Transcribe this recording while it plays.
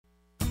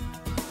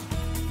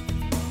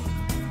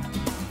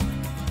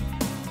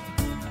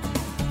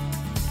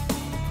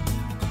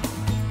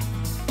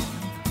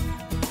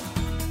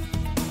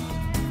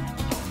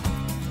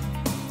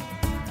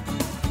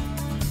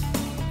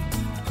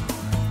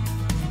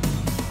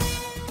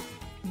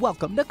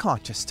Welcome to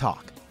Conscious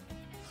Talk,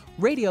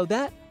 radio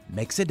that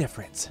makes a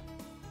difference.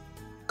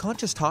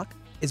 Conscious Talk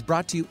is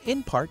brought to you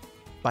in part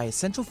by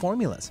Essential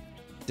Formulas,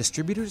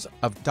 distributors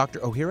of Dr.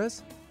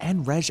 Ohhira's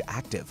and Reg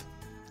Active,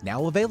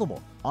 now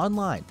available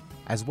online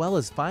as well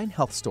as fine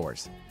health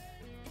stores.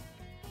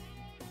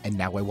 And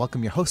now I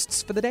welcome your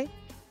hosts for the day,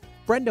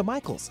 Brenda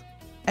Michaels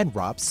and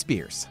Rob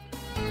Spears.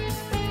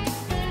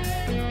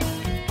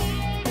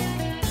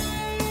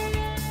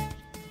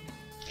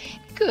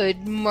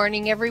 Good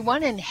morning,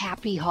 everyone, and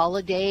happy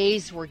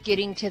holidays. We're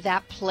getting to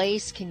that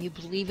place. Can you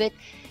believe it?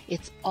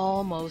 It's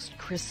almost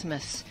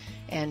Christmas,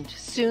 and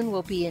soon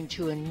we'll be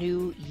into a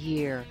new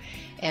year.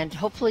 And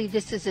hopefully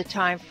this is a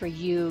time for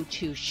you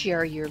to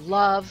share your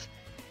love,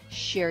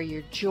 share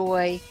your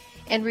joy,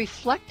 and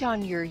reflect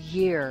on your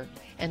year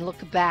and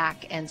look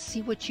back and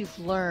see what you've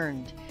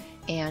learned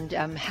and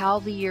how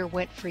the year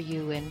went for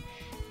you, and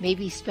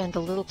maybe spend a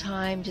little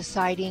time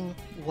deciding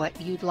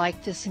what you'd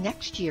like this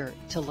next year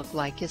to look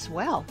like as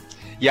well.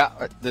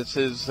 Yeah, this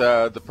is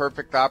the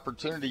perfect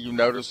opportunity. You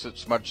notice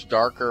it's much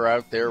darker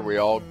out there. We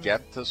all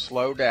get to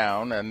slow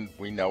down, and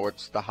we know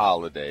it's the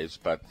holidays,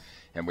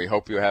 and we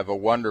hope you have a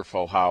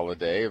wonderful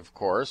holiday, of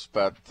course,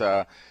 but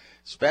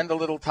spend a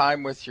little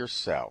time with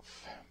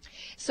yourself.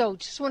 So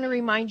just want to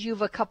remind you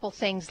of a couple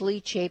things.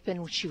 Lee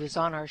Chapin, she was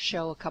on our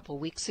show a couple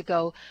weeks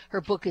ago. Her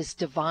book is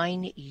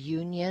Divine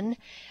Union,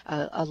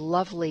 a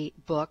lovely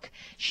book.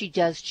 She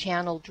does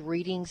channeled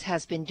readings,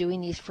 has been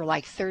doing these for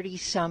like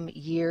 30-some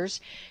years.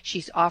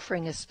 She's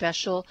offering a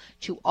special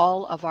to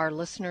all of our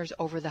listeners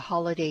over the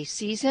holiday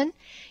season.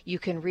 You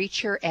can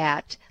reach her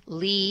at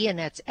Lee, and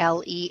that's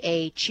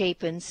L-E-A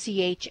Chapin,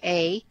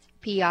 C-H-A-P-I-N,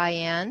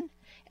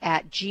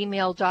 at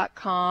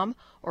gmail.com,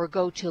 or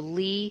go to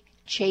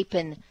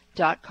leechapin.com,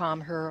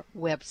 her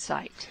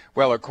website.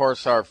 Well, of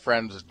course, our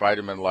friends at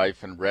Vitamin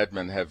Life in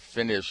Redmond have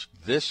finished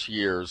this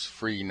year's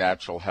free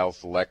natural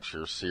health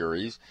lecture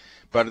series,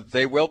 but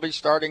they will be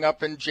starting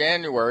up in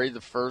January,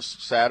 the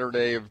first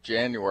Saturday of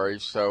January,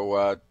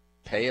 so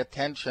pay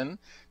attention.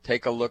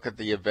 Take a look at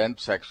the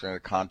event section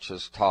at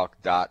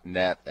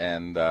conscioustalk.net,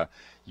 and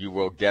you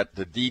will get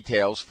the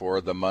details for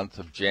the month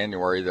of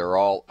January. They're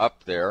all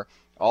up there.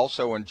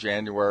 Also in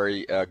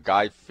January,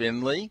 Guy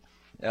Finley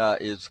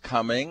is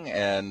coming,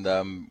 and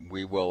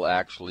we will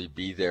actually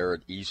be there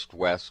at East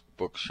West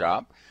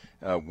Bookshop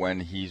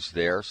when he's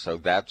there, so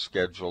that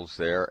schedule's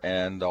there.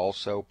 And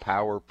also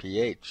Power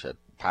PH at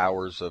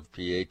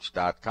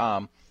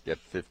powersofph.com. Get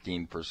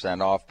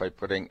 15% off by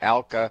putting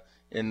ALCA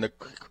in the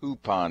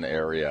coupon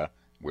area.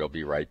 We'll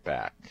be right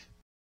back.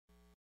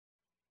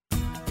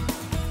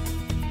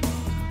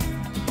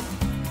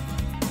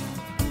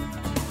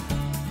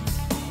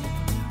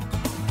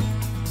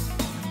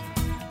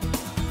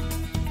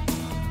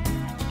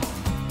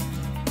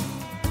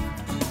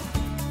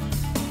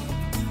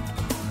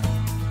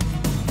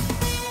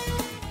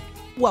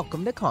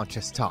 Welcome to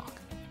Conscious Talk,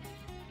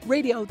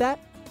 radio that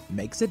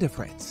makes a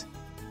difference.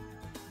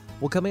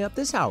 Well, coming up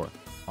this hour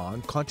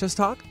on Conscious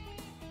Talk,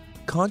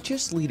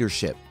 conscious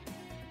leadership.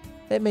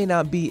 It may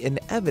not be in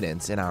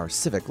evidence in our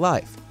civic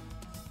life,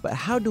 but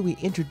how do we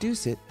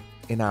introduce it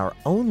in our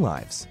own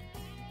lives?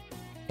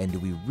 And do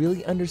we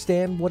really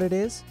understand what it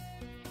is?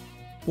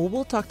 Well,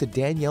 we'll talk to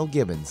Danielle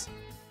Gibbons,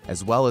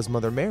 as well as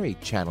Mother Mary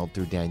channeled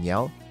through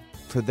Danielle,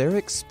 for their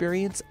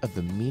experience of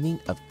the meaning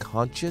of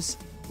conscious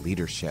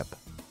leadership.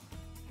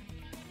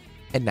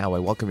 And now I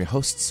welcome your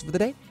hosts for the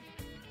day,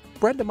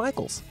 Brenda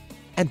Michaels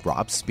and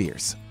Rob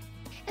Spears.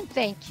 And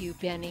thank you,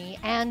 Benny.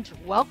 And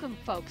welcome,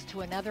 folks,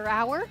 to another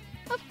hour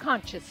of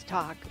Conscious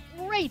Talk,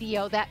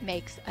 radio that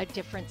makes a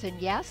difference.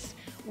 And yes,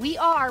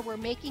 we're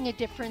making a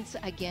difference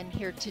again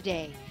here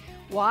today.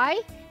 Why?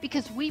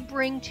 Because we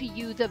bring to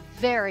you the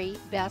very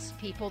best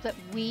people that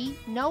we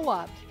know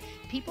of,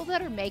 people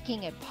that are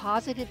making a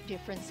positive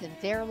difference in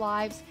their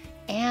lives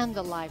and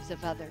the lives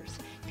of others,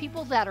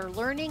 people that are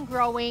learning,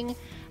 growing.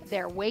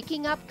 They're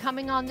waking up,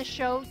 coming on the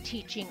show,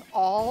 teaching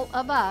all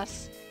of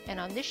us. And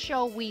on this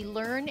show, we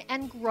learn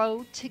and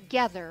grow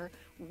together,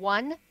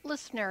 one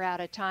listener at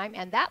a time.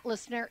 And that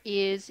listener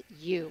is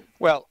you.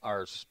 Well,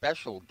 our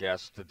special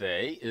guest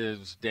today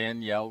is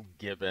Danielle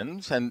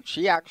Gibbons. And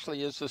she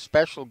actually is a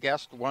special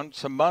guest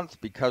once a month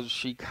because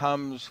she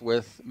comes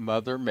with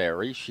Mother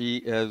Mary.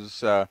 She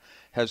has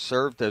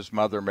served as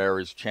Mother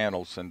Mary's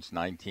channel since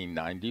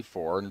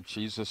 1994, and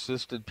she's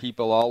assisted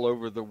people all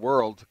over the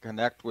world to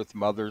connect with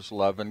Mother's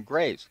love and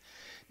grace.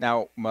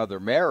 Now, Mother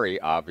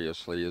Mary,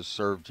 obviously, has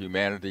served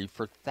humanity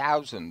for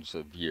thousands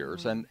of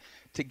years, and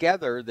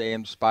together they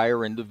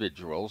inspire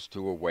individuals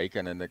to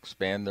awaken and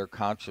expand their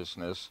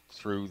consciousness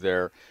through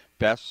their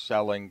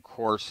best-selling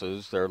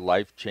courses, their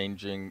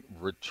life-changing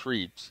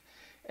retreats,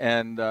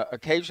 and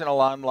occasional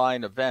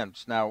online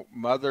events. Now,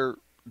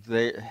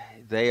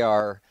 they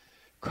are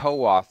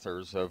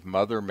co-authors of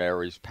Mother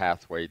Mary's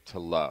Pathway to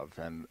Love,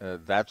 and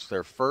that's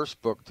their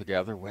first book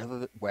together.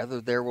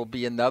 Whether there will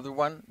be another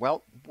one,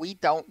 well, we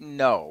don't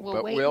know,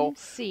 we'll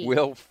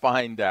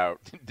find out.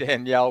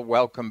 Danielle,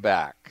 welcome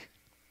back.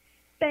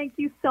 Thank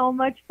you so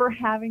much for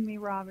having me,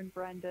 Robin,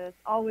 Brenda. It's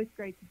always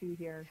great to be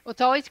here. Well,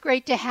 it's always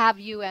great to have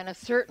you, and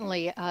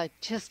certainly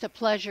just a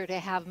pleasure to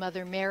have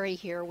Mother Mary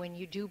here when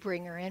you do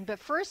bring her in. But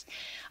first,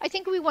 I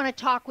think we want to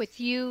talk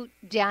with you,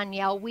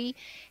 Danielle. We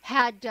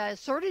had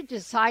sort of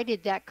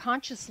decided that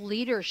conscious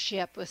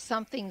leadership was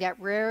something that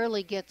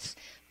rarely gets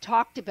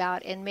talked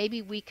about, and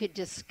maybe we could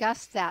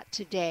discuss that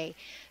today.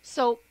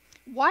 So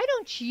why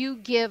don't you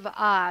give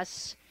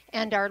us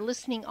and our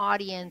listening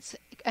audience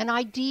an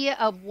idea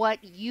of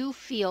what you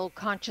feel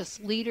conscious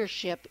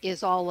leadership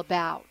is all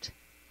about?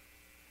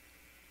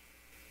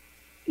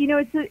 You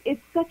know,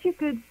 it's such a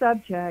good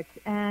subject,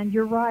 and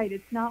you're right.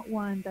 It's not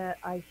one that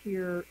I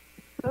hear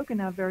spoken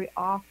of very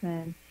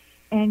often,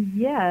 and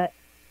yet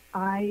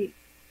I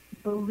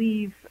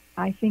believe,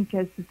 I think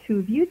as the two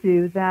of you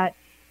do, that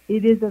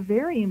it is a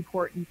very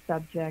important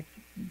subject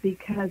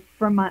because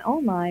from my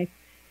own life,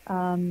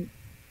 I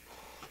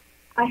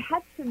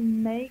had to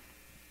make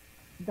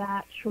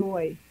that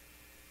choice.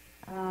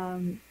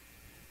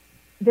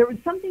 There was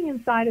something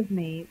inside of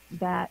me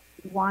that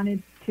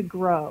wanted to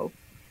grow,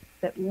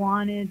 that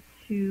wanted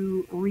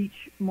to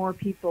reach more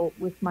people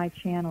with my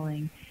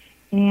channeling.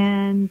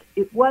 And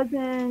it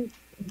wasn't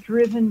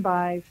driven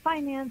by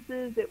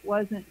finances. It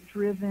wasn't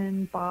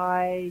driven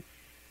by,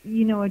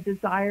 you know, a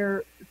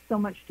desire so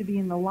much to be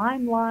in the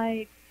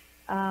limelight,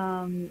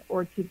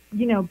 or to,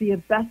 you know, be a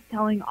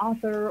best-selling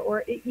author,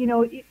 or,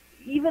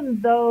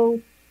 even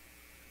though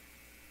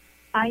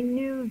I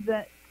knew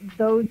that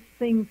those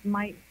things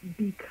might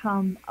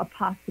become a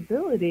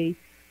possibility,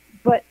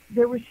 but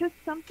there was just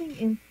something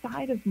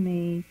inside of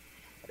me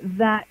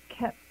that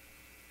kept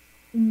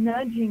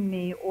nudging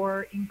me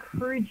or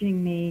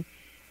encouraging me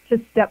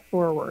to step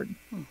forward.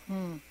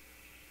 Mm-hmm.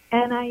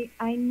 And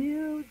I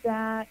knew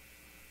that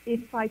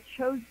if I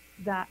chose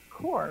that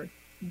course,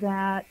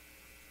 that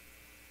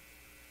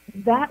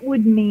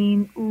would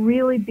mean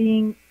really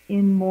being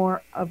in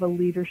more of a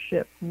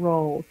leadership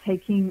role,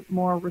 taking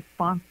more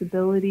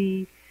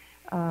responsibility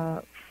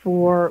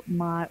for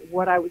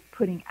what I was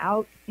putting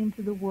out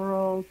into the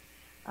world,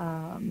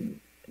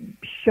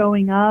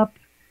 showing up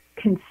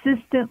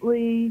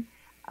consistently,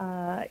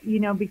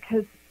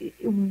 because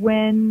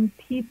when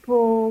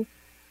people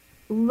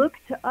look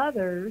to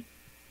others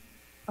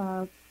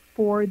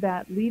for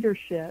that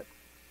leadership,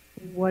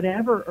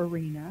 whatever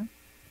arena,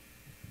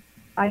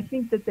 I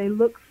think that they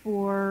look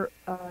for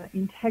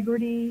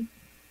integrity,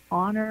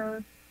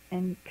 honor,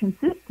 and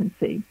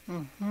consistency.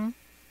 Mm-hmm.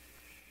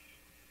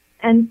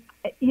 And,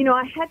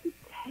 I had to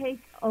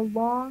take a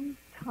long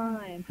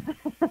time,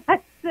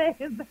 I'd say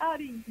about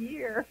a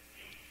year,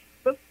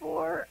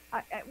 before,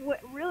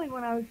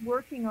 when I was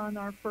working on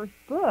our first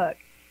book,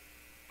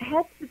 I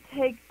had to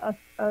take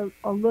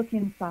a look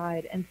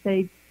inside and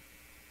say,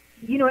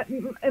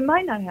 it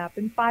might not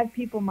happen. 5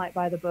 people might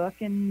buy the book,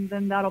 and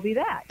then that'll be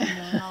that.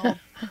 And I'll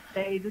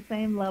stay the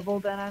same level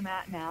that I'm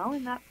at now,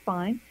 and that's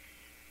fine.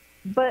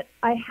 But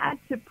I had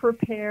to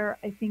prepare,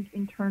 I think,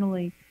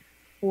 internally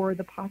for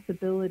the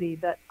possibility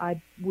that I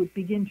would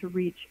begin to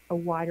reach a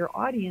wider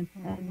audience,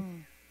 mm-hmm.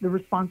 and the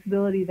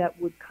responsibility that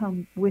would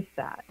come with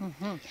that.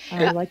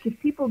 Mm-hmm. Like if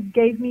people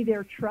gave me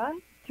their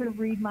trust to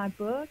read my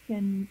book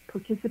and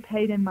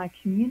participate in my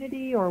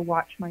community or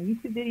watch my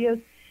YouTube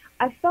videos,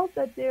 I felt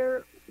that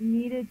there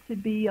needed to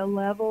be a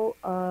level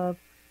of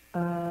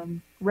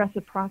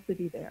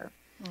reciprocity there.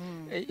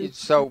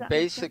 So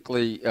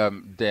basically,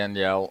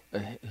 Danielle,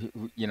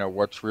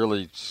 what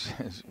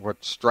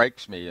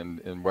strikes me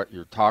in what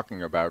you're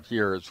talking about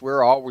here is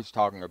we're always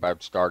talking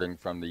about starting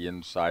from the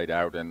inside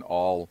out in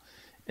all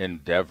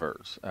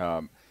endeavors.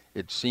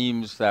 It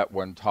seems that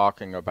when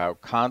talking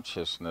about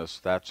consciousness,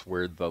 that's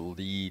where the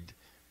lead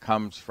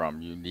comes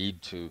from. You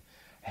need to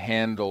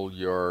handle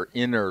your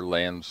inner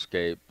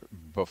landscape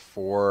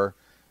before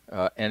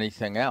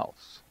anything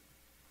else.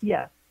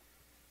 Yes.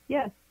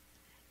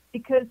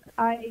 Because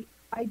I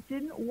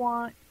didn't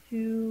want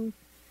to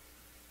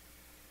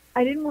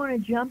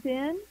jump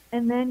in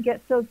and then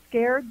get so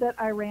scared that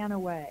I ran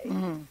away.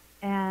 Mm-hmm.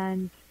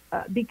 And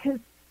because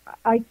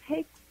I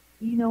take,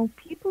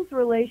 people's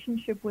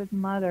relationship with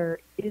Mother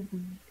is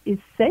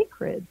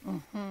sacred.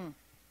 Mm-hmm.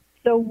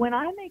 So when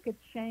I make a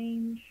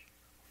change,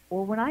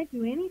 or when I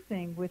do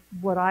anything with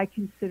what I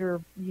consider,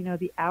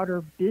 the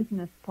outer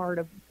business part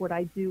of what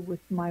I do with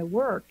my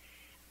work,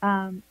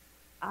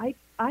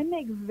 I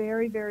make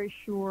very, very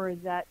sure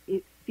that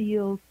it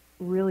feels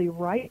really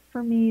right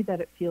for me,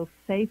 that it feels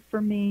safe for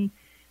me,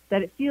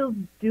 that it feels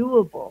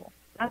doable.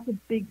 That's a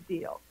big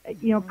deal.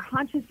 Mm-hmm.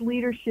 Conscious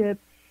leadership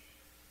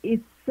is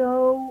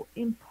so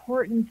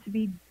important to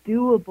be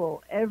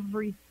doable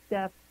every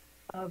step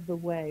of the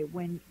way.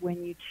 When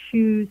you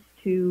choose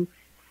to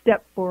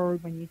step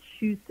forward, when you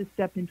choose to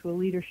step into a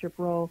leadership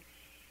role,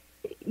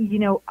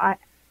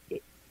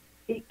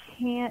 it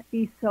can't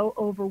be so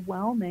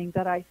overwhelming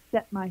that I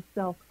set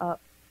myself up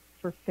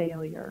for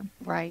failure.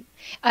 Right.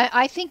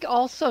 I think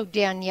also,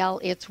 Danielle,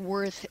 it's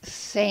worth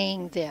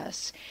saying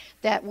this,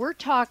 that we're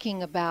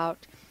talking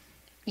about,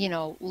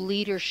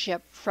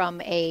 leadership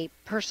from a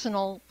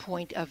personal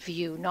point of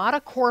view, not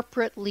a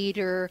corporate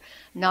leader,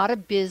 not a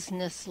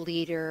business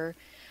leader,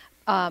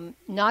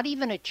 not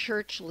even a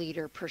church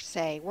leader per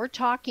se. We're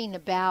talking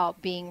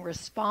about being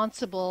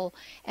responsible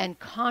and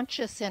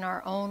conscious in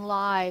our own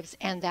lives,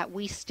 and that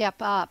we step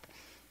up.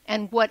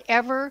 And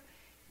whatever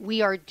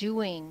we are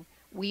doing,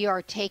 we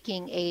are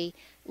taking a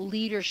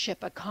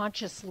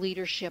conscious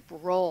leadership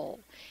role.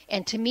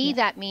 And to me,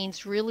 that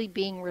means really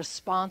being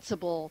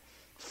responsible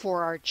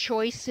for our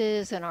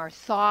choices and our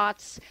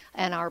thoughts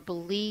and our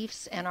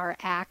beliefs and our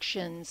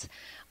actions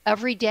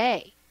every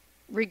day,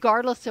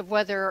 regardless of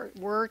whether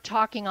we're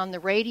talking on the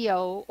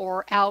radio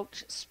or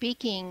out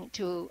speaking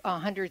to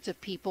hundreds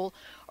of people,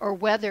 or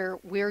whether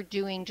we're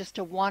doing just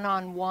a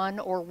one-on-one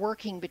or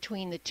working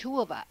between the two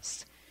of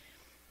us.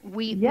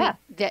 We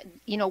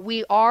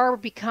are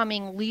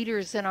becoming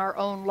leaders in our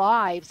own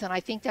lives, and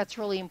I think that's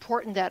really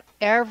important, that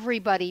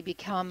everybody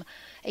become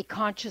a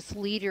conscious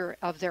leader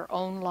of their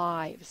own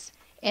lives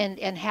and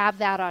have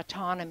that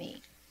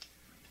autonomy.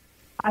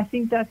 I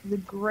think that's a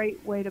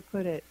great way to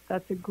put it.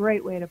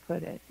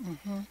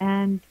 Mm-hmm.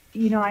 And,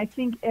 I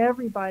think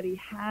everybody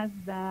has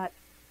that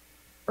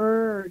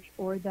urge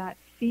or that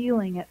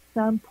feeling at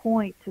some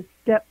point to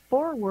step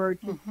forward,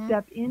 to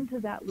step into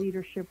that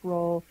leadership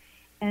role.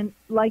 And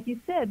like you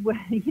said,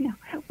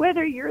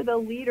 whether you're the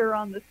leader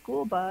on the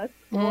school bus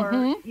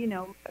or,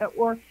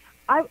 or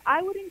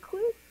I would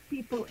include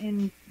people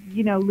in,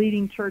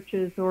 leading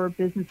churches or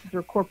businesses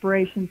or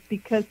corporations,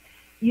 because,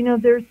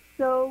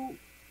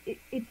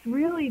 it's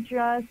really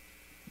just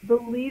the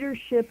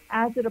leadership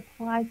as it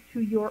applies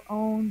to your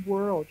own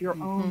world,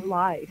 your own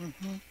life,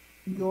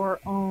 your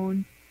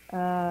own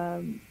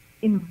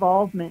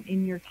involvement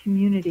in your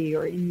community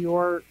or in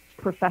your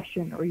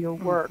profession or your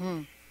work.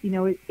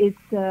 It's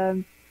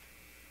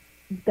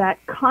that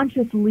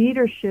conscious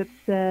leadership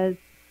says,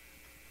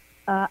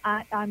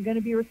 I'm going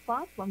to be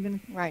responsible. I'm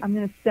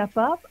going to step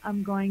up.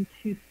 I'm going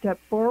to step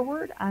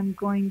forward. I'm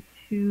going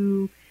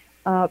to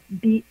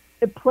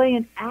play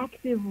an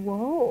active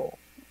role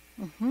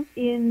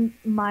in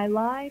my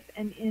life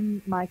and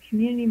in my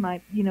community,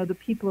 the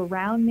people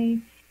around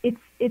me.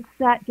 It's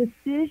that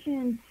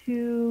decision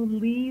to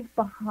leave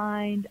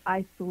behind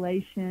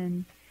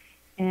isolation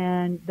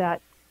and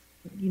that,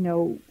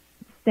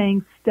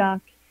 staying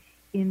stuck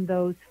in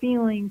those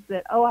feelings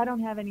that, I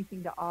don't have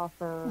anything to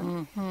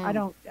offer. I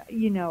don't,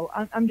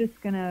 I'm just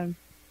going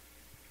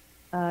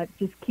to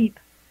just keep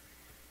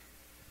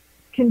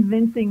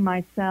convincing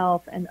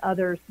myself and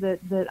others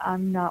that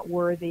I'm not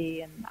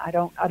worthy and I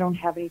don't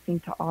have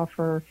anything to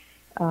offer.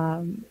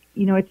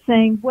 It's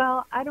saying,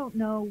 well, I don't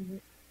know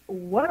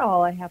what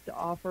all I have to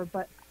offer,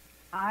 but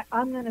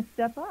I'm going to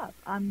step up.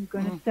 I'm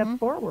going to step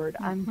forward.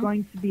 I'm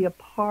going to be a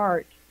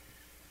part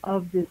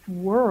of this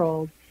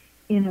world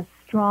in a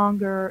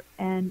stronger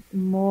and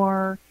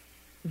more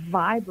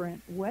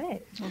vibrant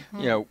way.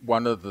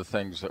 One of the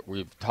things that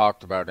we've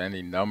talked about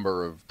any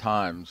number of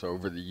times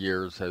over the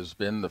years has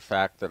been the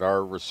fact that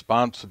our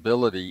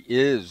responsibility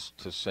is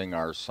to sing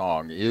our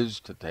song, is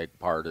to take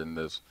part in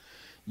this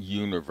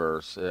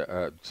universe,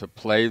 to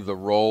play the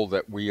role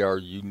that we are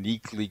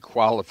uniquely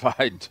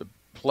qualified to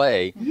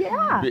play.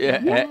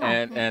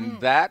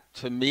 And that,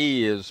 to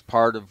me, is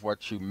part of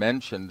what you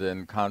mentioned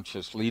in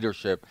conscious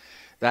leadership.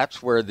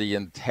 That's where the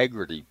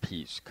integrity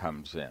piece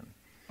comes in.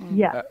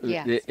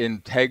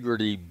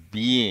 Integrity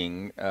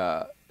being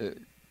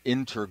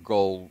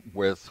integral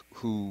with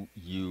who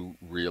you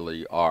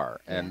really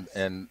are.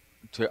 And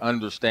to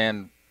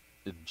understand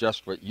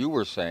just what you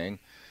were saying,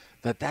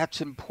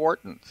 that's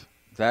important.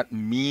 That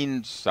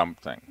means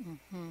something.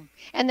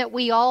 And that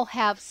we all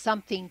have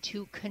something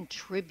to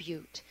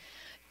contribute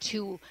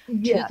to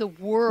the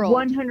world.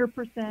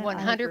 100%.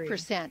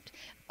 100%.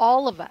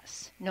 All of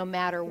us, no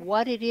matter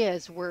what it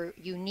is, we're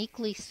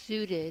uniquely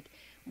suited.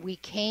 We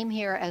came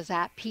here as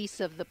that piece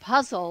of the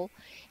puzzle,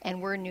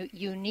 and we're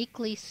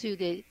uniquely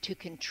suited to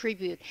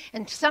contribute.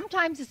 And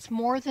sometimes it's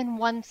more than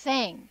one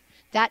thing.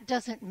 That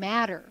doesn't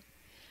matter.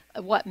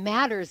 What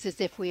matters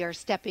is if we are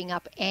stepping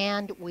up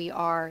and we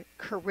are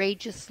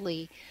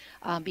courageously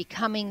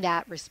becoming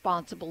that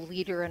responsible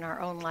leader in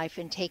our own life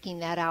and taking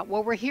that out.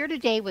 Well, we're here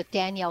today with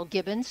Danielle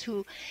Gibbons,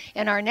 who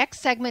in our next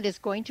segment is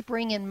going to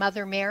bring in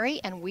Mother Mary,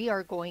 and we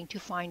are going to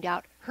find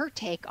out her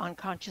take on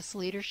conscious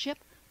leadership.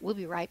 We'll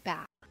be right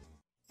back.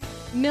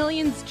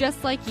 Millions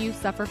just like you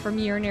suffer from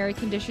urinary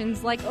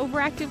conditions like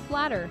overactive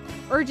bladder,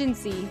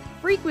 urgency,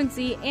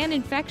 frequency, and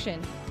infection.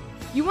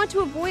 You want to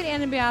avoid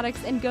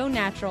antibiotics and go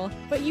natural,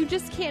 but you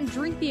just can't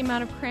drink the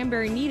amount of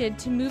cranberry needed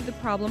to move the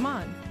problem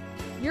on.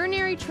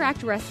 Urinary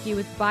Tract Rescue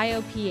with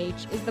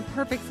BioPH is the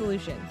perfect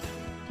solution.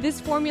 This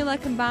formula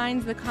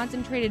combines the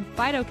concentrated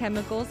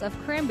phytochemicals of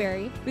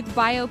cranberry with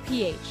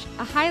BioPH,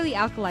 a highly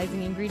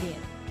alkalizing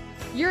ingredient.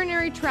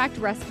 Urinary Tract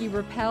Rescue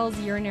repels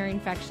urinary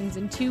infections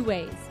in 2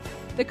 ways.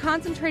 The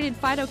concentrated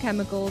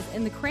phytochemicals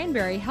in the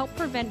cranberry help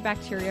prevent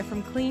bacteria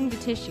from clinging to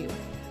tissue,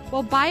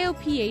 while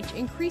BioPH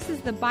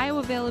increases the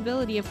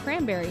bioavailability of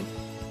cranberry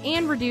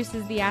and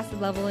reduces the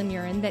acid level in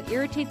urine that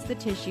irritates the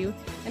tissue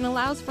and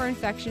allows for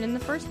infection in the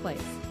first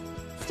place.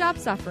 Stop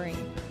suffering.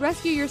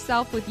 Rescue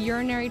yourself with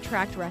Urinary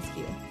Tract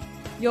Rescue.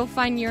 You'll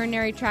find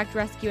Urinary Tract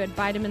Rescue at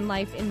Vitamin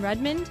Life in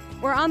Redmond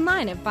or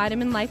online at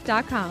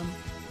vitaminlife.com.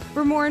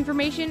 For more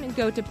information,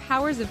 go to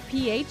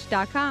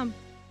powersofph.com.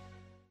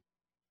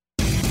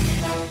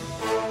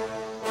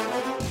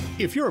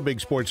 If you're a big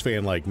sports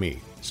fan like me,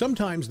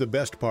 sometimes the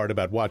best part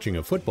about watching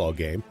a football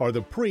game are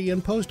the pre-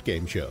 and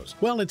post-game shows.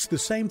 Well, it's the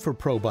same for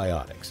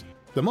probiotics.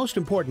 The most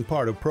important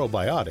part of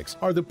probiotics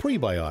are the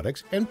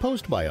prebiotics and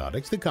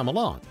postbiotics that come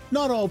along.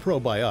 Not all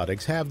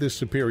probiotics have this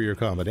superior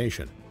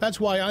combination.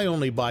 That's why I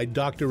only buy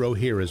Dr.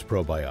 Ohhira's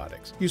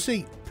probiotics. You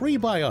see,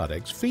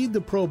 prebiotics feed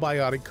the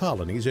probiotic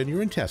colonies in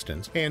your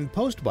intestines, and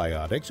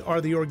postbiotics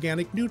are the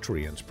organic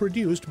nutrients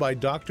produced by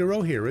Dr.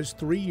 Ohhira's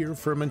 3-year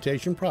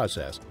fermentation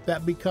process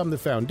that become the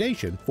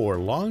foundation for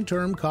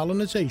long-term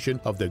colonization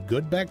of the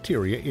good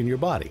bacteria in your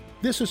body.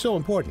 This is so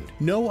important.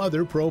 No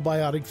other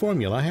probiotic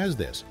formula has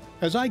this.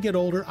 As I get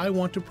older, I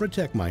want to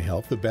protect my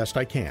health the best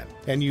I can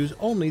and use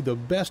only the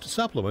best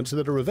supplements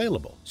that are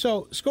available.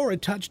 So score a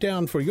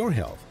touchdown for your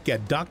health.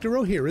 Get Dr.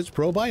 Ohhira's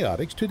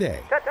probiotics today.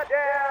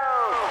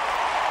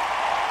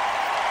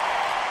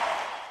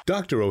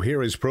 Dr.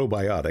 Ohhira's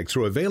probiotics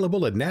are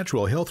available at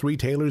natural health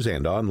retailers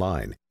and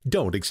online.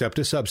 Don't accept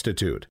a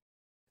substitute.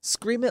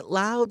 Scream it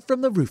loud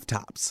from the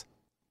rooftops.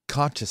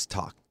 Conscious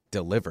Talk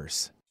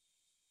delivers.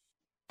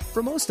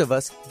 For most of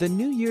us, the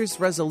New Year's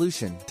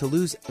resolution to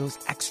lose those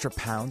extra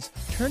pounds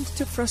turns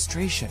to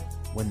frustration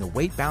when the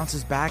weight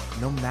bounces back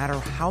no matter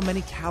how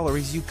many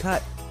calories you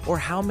cut or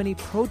how many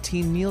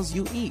protein meals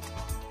you eat.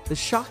 The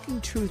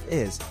shocking truth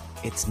is,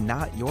 it's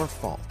not your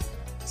fault.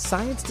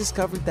 Science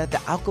discovered that the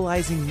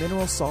alkalizing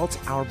mineral salts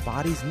our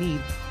bodies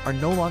need are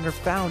no longer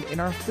found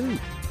in our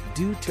food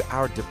due to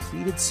our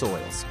depleted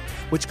soils,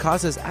 which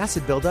causes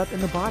acid buildup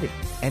in the body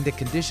and a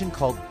condition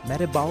called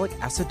metabolic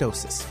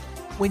acidosis.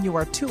 When you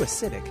are too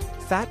acidic,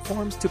 fat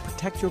forms to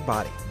protect your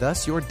body.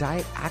 Thus, your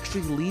diet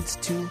actually leads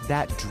to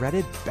that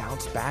dreaded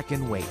bounce back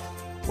in weight.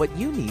 What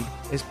you need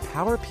is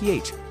Power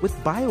pH with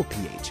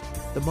BioPH,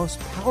 the most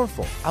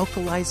powerful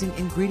alkalizing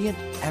ingredient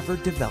ever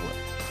developed.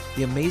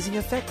 The amazing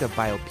effect of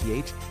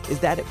BioPH is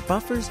that it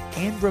buffers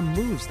and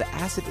removes the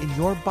acid in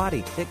your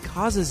body that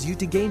causes you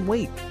to gain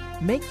weight.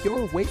 Make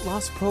your weight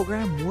loss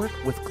program work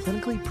with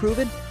clinically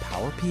proven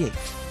Power pH.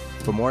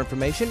 For more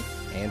information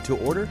and to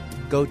order,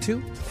 go to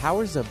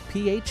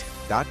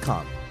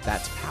powersofph.com.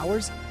 That's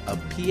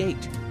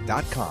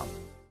powersofph.com.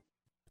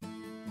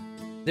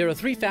 There are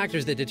 3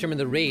 factors that determine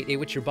the rate at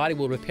which your body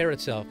will repair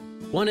itself.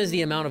 1 is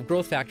the amount of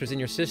growth factors in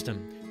your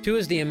system. 2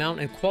 is the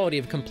amount and quality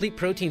of complete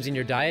proteins in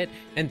your diet.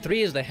 And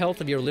 3 is the health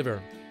of your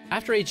liver.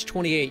 After age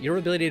 28, your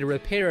ability to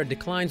repair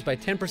declines by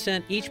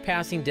 10% each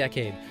passing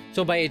decade.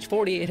 So by age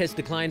 40, it has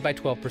declined by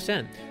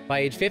 12%. By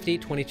age 50,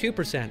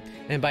 22%.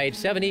 And by age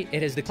 70,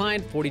 it has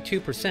declined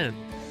 42%.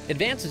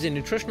 Advances in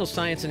nutritional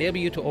science enable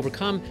you to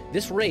overcome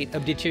this rate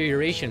of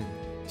deterioration.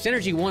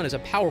 Synergy One is a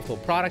powerful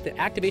product that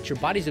activates your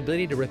body's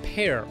ability to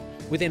repair.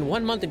 Within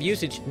 1 month of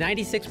usage,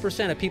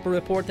 96% of people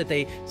report that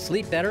they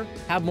sleep better,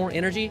 have more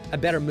energy, a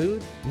better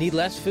mood, need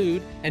less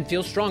food, and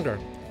feel stronger.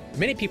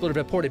 Many people have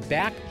reported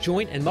back,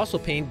 joint, and muscle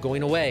pain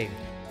going away.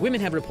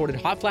 Women have reported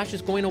hot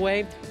flashes going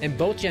away, and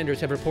both genders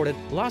have reported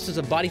losses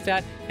of body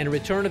fat and a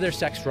return of their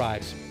sex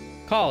drives.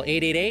 Call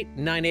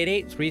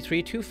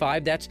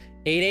 888-988-3325. That's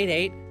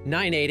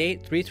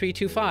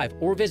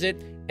 888-988-3325. Or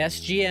visit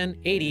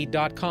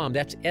sgn80.com.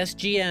 That's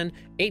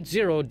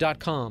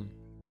sgn80.com.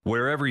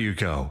 Wherever you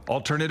go,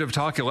 Alternative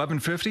Talk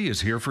 1150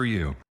 is here for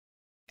you.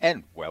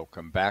 And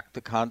welcome back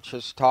to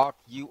Conscious Talk.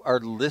 You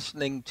are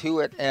listening to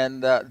it,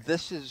 and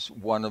this is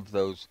one of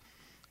those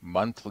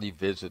monthly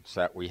visits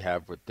that we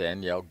have with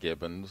Danielle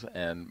Gibbons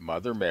and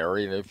Mother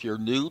Mary. And if you're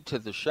new to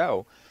the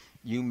show,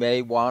 you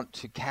may want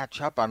to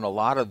catch up on a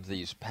lot of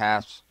these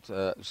past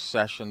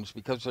sessions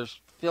because they're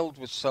filled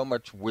with so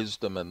much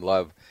wisdom and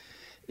love.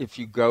 If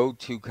you go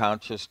to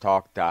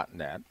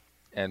conscioustalk.net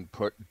and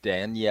put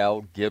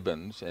Danielle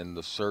Gibbons in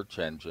the search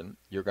engine,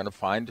 you're going to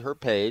find her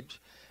page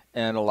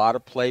and a lot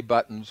of play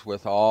buttons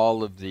with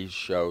all of these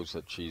shows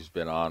that she's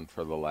been on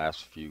for the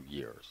last few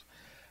years.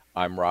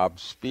 I'm Rob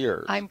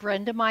Spears. I'm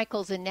Brenda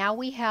Michaels, and now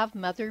we have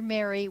Mother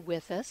Mary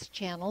with us,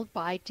 channeled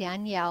by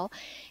Danielle.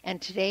 And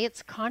today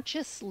it's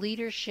conscious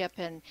leadership.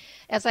 And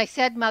as I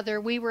said, Mother,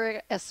 we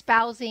were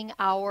espousing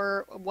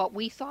what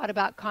we thought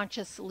about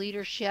conscious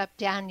leadership,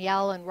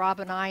 Danielle and Rob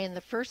and I in the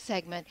first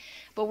segment,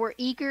 but we're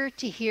eager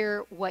to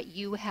hear what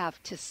you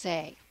have to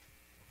say.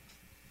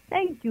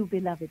 Thank you,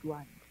 beloved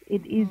ones.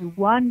 It is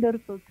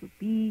wonderful to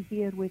be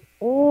here with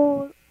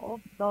all of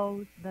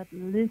those that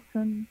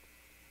listen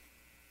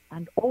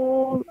and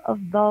all of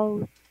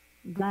those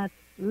that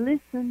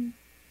listen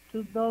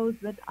to those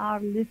that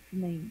are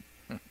listening.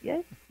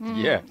 Yes?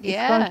 Yeah.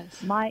 Yes.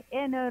 Because my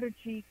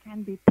energy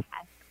can be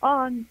passed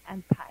on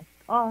and passed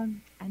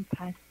on and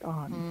passed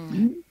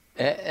on.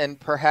 And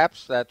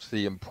perhaps that's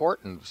the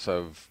importance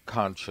of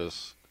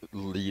conscious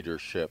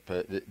leadership,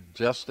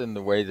 just in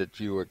the way that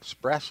you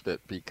expressed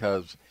it,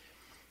 because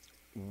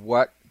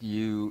what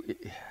you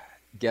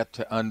get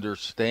to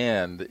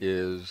understand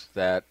is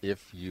that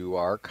if you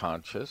are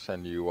conscious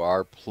and you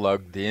are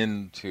plugged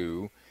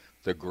into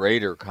the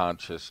greater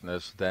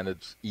consciousness, then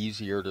it's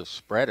easier to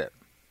spread it.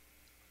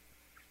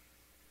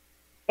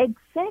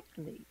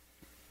 Exactly.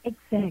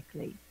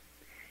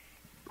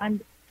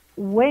 And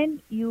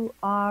when you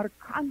are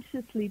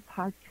consciously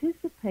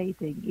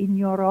participating in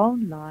your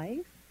own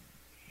life,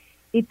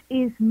 it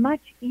is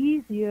much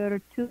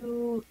easier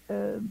to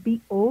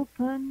be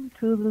open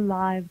to the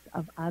lives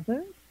of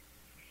others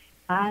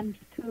and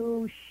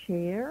to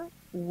share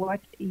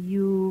what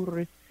you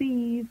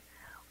receive,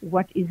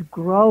 what is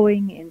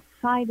growing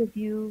inside of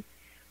you.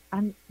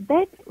 And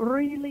that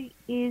really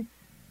is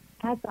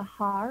at the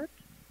heart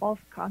of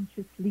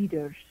conscious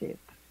leadership.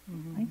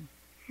 Mm-hmm. Right?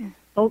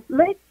 So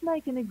let's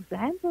make an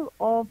example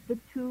of the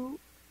two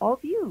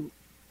of you.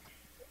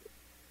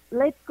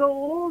 Let's go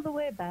all the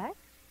way back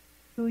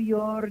to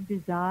your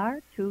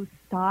desire to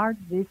start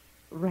this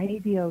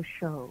radio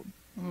show.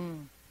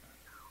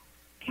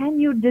 Can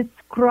you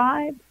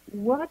describe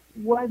what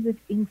was it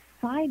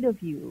inside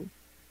of you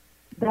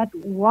that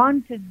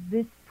wanted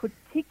this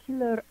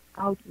particular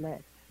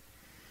outlet?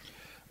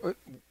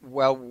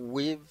 Well,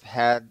 we've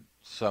had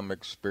some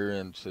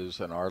experiences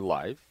in our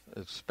life,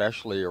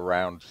 especially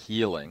around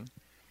healing,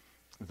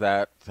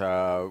 that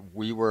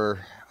we were,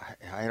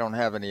 I don't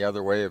have any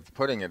other way of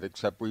putting it,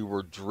 except we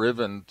were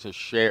driven to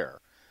share.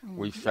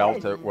 We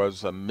felt it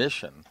was a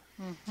mission.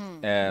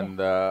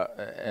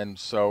 And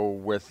so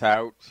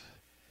without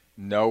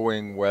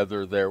knowing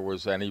whether there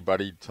was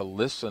anybody to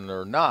listen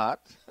or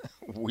not,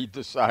 we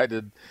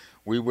decided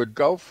we would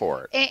go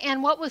for it.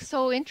 And what was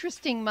so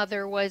interesting,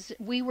 Mother, was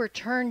we were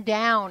turned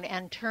down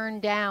and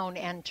turned down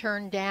and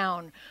turned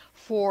down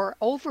for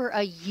over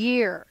a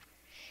year.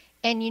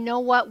 And you know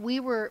what?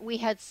 We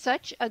had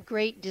such a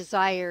great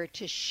desire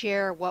to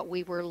share what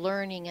we were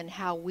learning and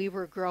how we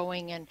were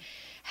growing and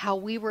how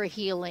we were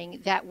healing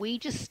that we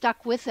just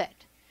stuck with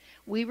it.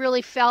 We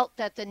really felt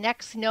that the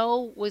next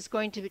no was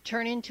going to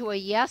turn into a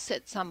yes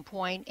at some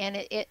point, and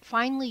it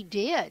finally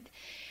did.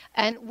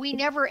 And we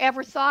never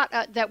ever thought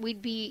that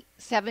we'd be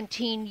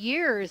 17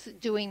 years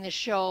doing the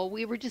show.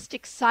 We were just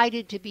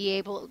excited to be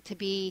able to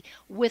be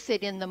with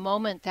it in the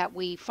moment that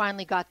we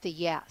finally got the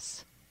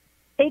yes.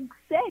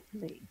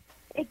 Exactly.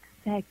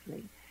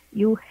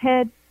 You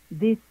had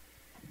this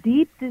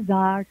deep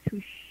desire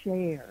to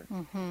share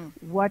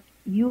what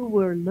you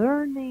were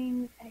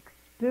learning,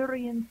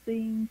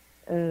 experiencing,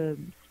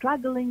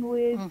 struggling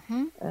with.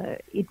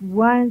 It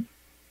was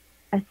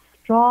a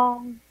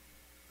strong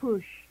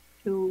push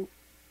to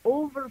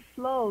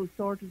overflow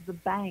sort of the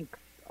banks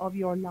of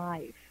your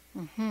life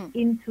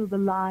into the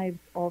lives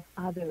of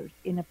others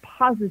in a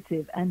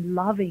positive and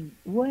loving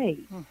way.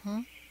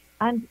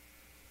 And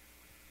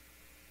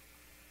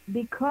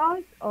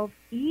because of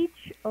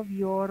each of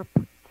your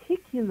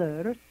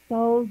particular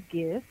soul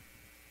gifts,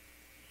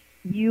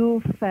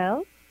 you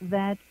felt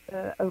that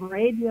a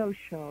radio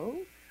show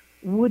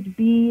would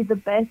be the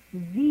best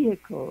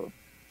vehicle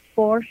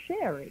for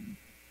sharing.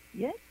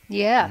 Yes?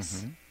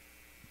 Yes.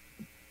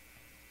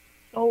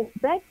 So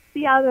that's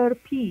the other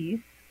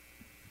piece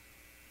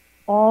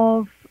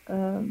of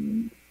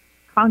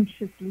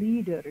conscious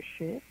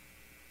leadership.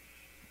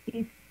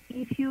 If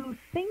you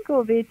think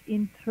of it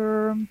in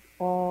terms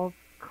of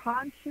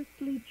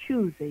consciously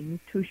choosing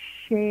to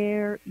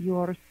share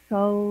your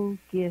soul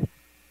gifts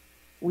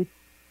with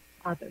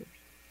others,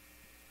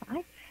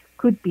 right?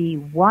 Could be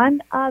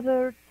one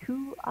other,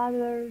 two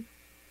others,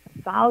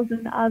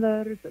 1,000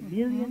 others,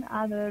 1,000,000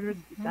 others.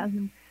 It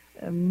doesn't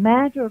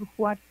matter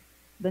what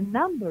the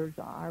numbers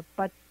are,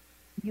 but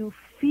you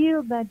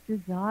feel that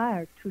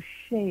desire to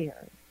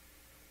share.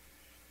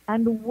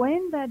 And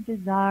when that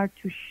desire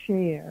to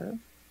share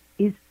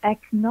is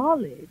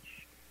acknowledged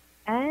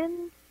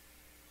and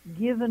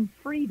given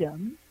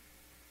freedom,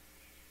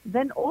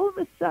 then all of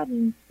a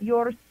sudden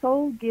your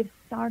soul gifts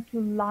start to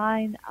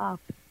line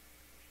up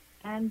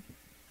and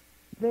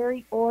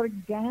very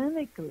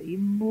organically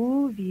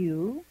move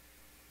you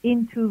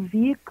into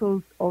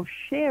vehicles of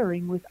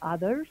sharing with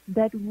others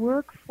that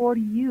work for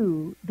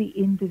you, the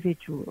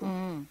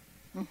individual.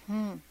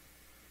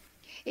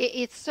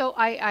 It's so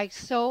I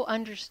so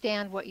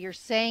understand what you're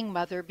saying,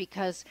 Mother,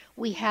 because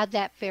we had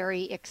that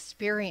very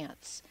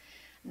experience.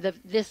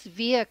 This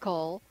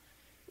vehicle,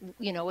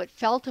 you know, it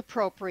felt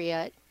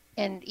appropriate,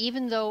 and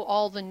even though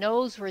all the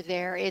no's were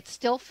there, it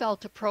still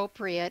felt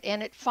appropriate,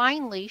 and it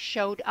finally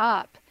showed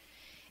up.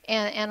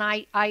 And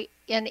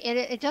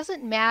it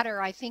doesn't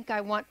matter. I think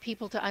I want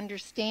people to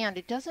understand.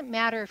 It doesn't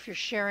matter if you're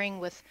sharing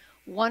with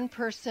one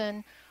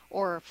person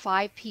or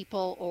 5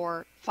 people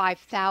or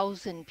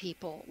 5,000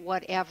 people,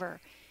 whatever.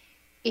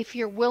 If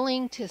you're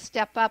willing to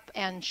step up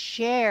and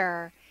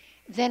share,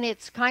 then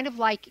it's kind of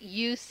like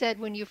you said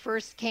when you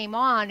first came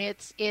on.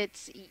 It's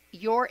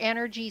your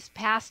energy's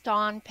passed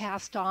on.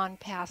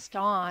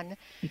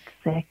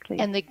 Exactly.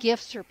 And the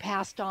gifts are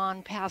passed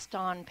on.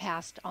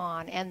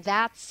 And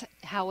that's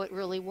how it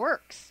really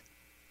works.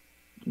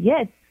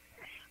 Yes.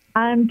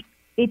 And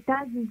it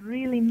doesn't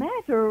really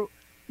matter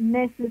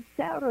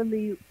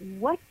necessarily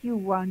what you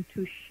want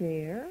to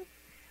share,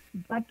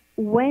 but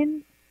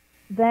when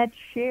that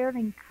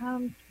sharing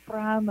comes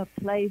from a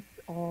place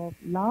of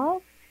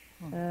love,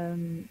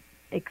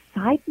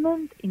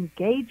 excitement,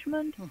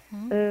 engagement,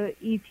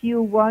 if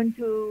you want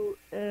to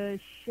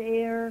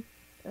share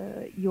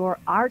your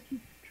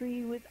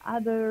artistry with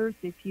others,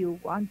 if you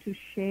want to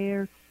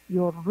share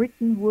your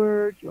written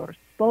word, your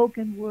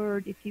spoken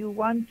word, if you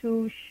want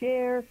to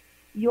share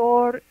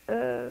your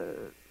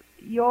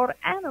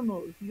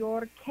animals,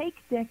 your cake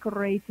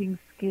decorating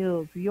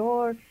skills,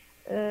 your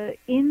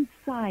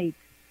insight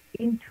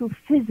into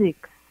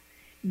physics,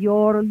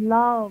 your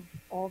love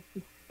of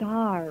the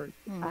stars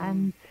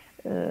and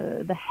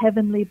the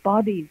heavenly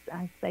bodies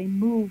as they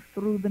move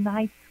through the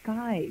night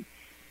sky.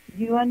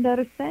 Do you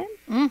understand?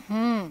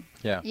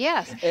 Yeah.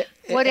 Yes.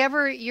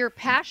 Whatever you're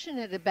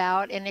passionate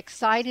about and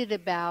excited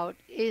about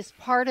is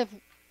part of,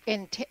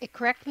 and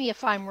correct me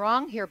if I'm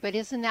wrong here, but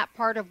isn't that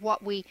part of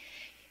what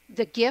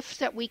the gifts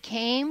that we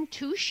came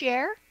to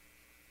share?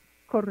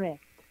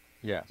 Correct.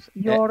 Yes.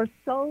 Your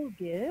soul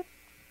gifts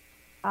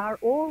are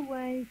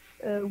always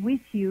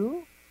with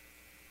you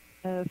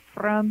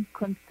from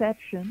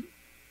conception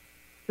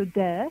to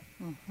death,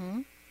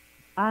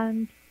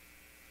 and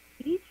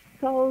each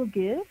soul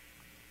gift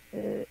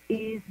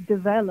is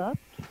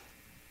developed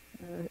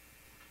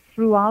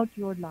throughout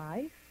your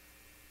life.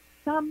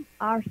 Some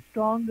are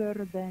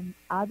stronger than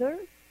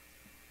others.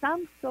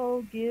 Some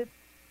soul gifts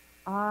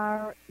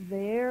are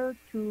there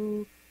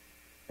to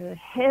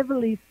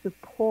heavily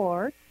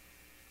support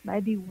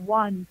maybe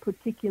one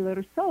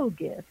particular soul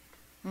gift,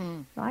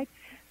 right?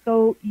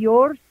 So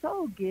your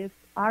soul gifts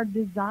are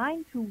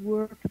designed to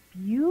work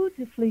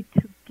beautifully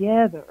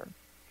together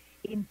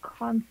in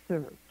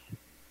concert.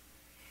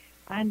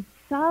 And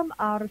some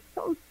are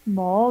so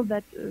small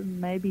that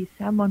maybe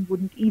someone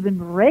wouldn't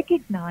even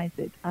recognize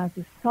it as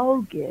a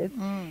soul gift,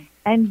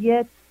 and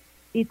yet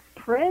its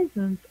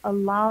presence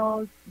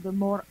allows the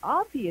more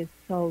obvious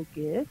soul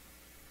gift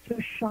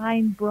to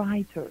shine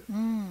brighter.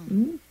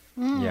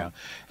 Yeah.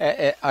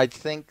 I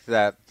think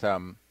that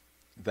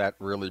that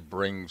really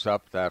brings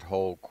up that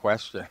whole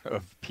question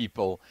of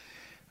people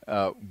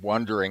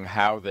wondering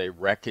how they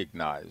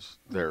recognize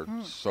their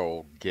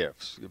soul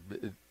gifts.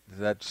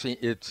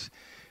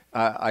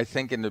 I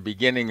think in the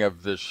beginning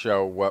of this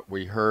show, what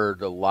we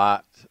heard a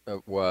lot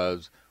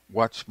was,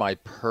 what's my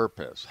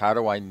purpose? How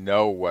do I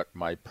know what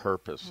my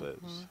purpose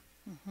is?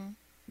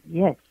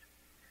 Yes.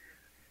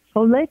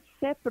 So let's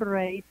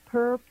separate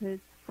purpose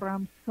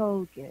from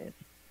soul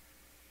gifts.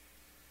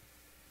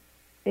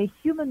 A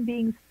human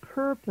being's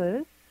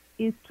purpose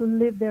is to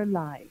live their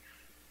life.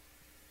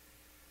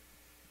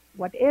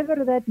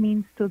 Whatever that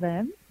means to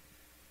them,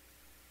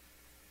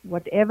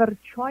 whatever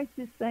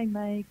choices they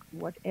make,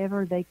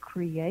 whatever they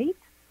create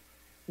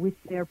with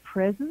their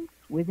presence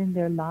within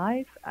their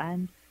life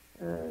and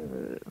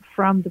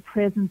from the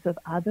presence of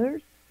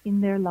others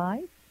in their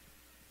life,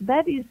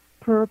 that is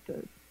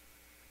purpose.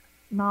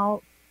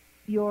 Now,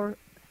 your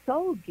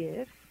soul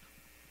gifts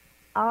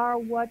are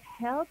what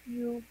help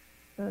you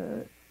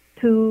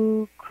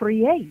to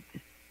create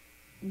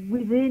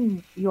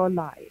within your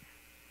life,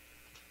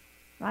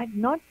 right?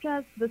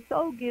 The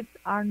soul gifts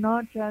are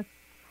not just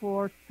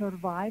for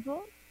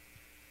survival,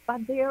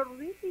 but they are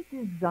really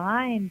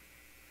designed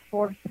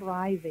for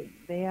thriving.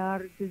 They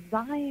are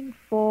designed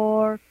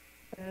for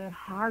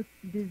heart's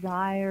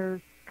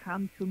desires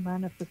come to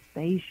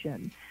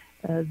manifestation.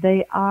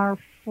 They are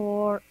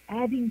for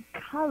adding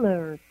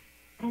color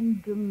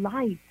and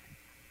delight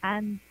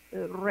and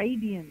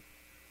radiance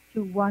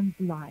to one's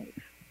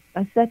life.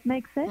 Does that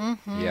make sense?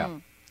 Yeah.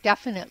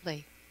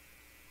 Definitely.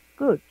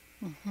 Good.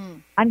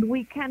 And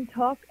we can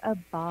talk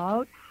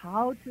about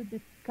how to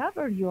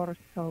discover your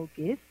soul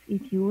gifts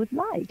if you would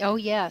like. Oh,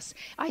 yes.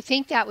 I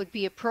think that would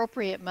be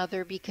appropriate,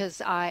 Mother,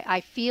 because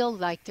I feel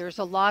like there's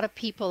a lot of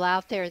people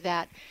out there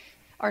that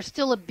are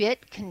still a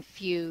bit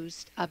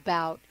confused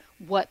about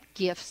what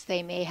gifts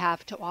they may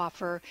have to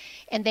offer.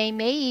 And they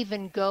may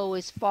even go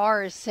as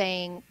far as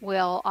saying,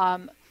 well,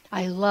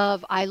 I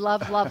love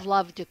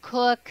to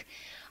cook.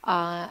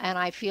 And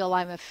I feel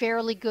I'm a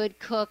fairly good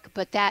cook,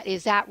 but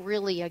is that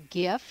really a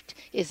gift?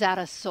 Is that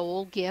a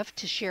soul gift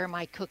to share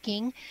my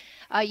cooking?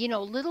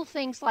 Little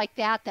things like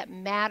that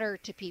matter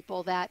to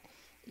people that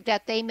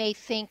they may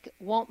think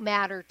won't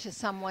matter to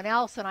someone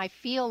else. And I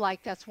feel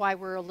like that's why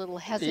we're a little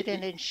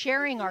hesitant in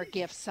sharing our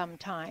gifts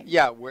sometimes.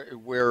 Yeah,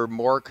 we're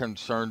more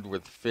concerned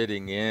with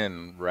fitting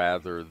in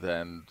rather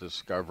than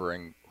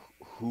discovering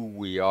who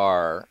we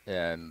are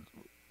and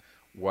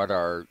what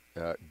our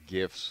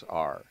gifts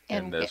are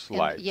in this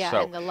life.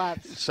 And the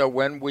loves. So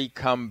when we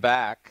come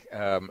back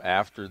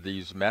after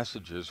these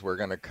messages, we're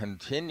going to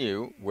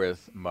continue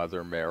with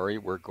Mother Mary.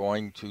 We're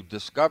going to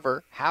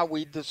discover how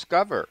we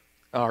discover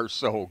our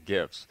soul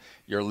gifts.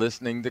 You're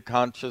listening to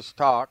Conscious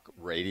Talk,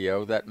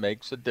 radio that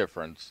makes a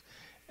difference,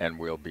 and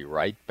we'll be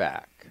right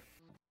back.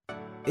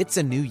 It's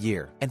a new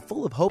year and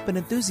full of hope and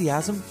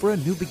enthusiasm for a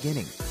new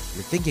beginning.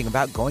 You're thinking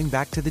about going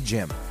back to the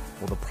gym.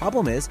 Well, the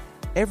problem is,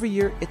 every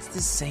year it's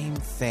the same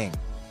thing.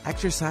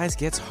 Exercise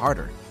gets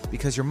harder,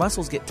 because your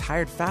muscles get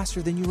tired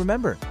faster than you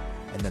remember.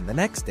 And then the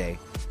next day,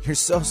 you're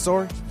so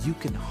sore you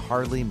can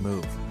hardly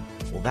move.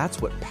 Well,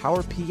 that's what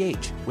Power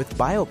pH with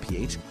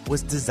BioPH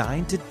was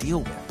designed to deal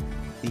with.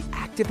 The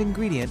active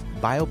ingredient,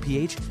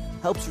 BioPH,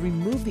 helps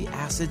remove the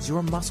acids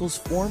your muscles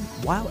form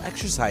while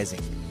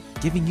exercising,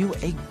 giving you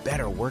a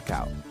better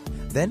workout.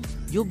 Then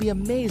you'll be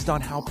amazed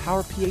on how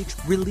Power pH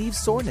relieves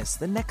soreness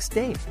the next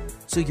day,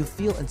 so you'll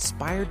feel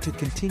inspired to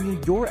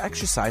continue your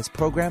exercise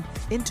program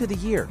into the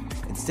year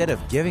instead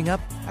of giving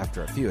up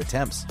after a few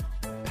attempts.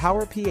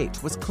 Power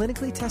pH was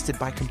clinically tested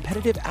by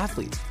competitive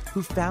athletes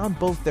who found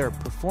both their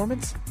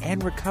performance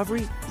and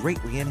recovery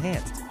greatly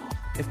enhanced.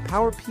 If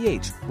Power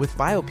pH with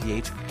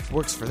BioPH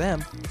works for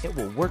them, it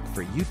will work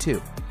for you too.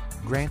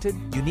 Granted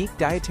unique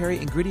dietary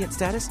ingredient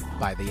status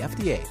by the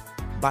FDA.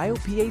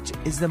 BioPH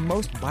is the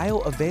most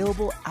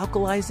bioavailable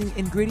alkalizing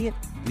ingredient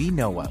we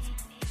know of.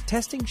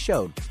 Testing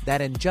showed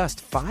that in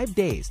just 5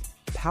 days,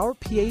 Power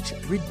pH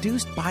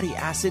reduced body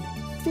acid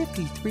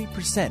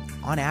 53%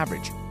 on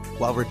average,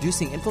 while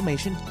reducing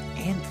inflammation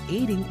and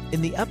aiding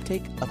in the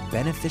uptake of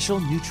beneficial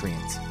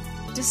nutrients.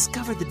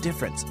 Discover the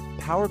difference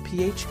Power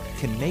pH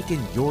can make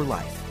in your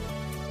life.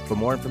 For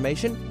more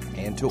information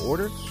and to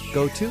order,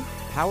 go to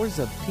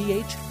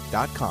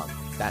powersofph.com.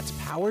 That's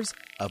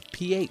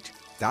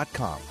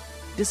powersofph.com.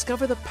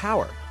 Discover the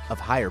power of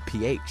higher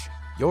pH.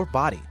 Your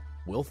body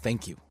will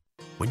thank you.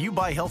 When you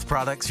buy health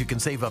products, you can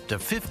save up to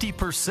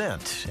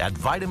 50% at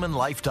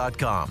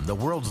VitaminLife.com, the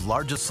world's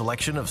largest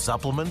selection of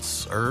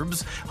supplements,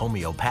 herbs,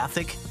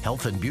 homeopathic,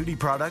 health and beauty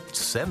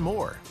products, and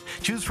more.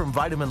 Choose from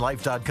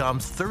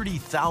VitaminLife.com's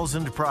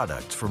 30,000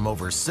 products from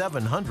over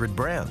 700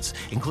 brands,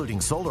 including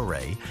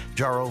Solaray,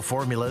 Jarrow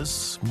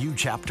Formulas, New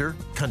Chapter,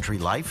 Country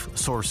Life,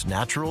 Source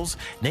Naturals,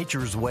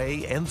 Nature's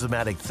Way,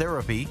 Enzymatic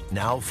Therapy,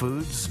 Now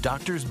Foods,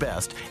 Doctor's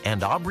Best,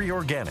 and Aubrey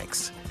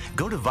Organics.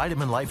 Go to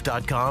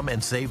VitaminLife.com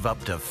and save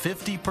up to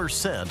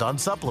 50% on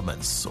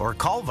supplements, or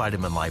call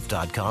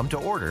VitaminLife.com to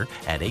order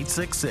at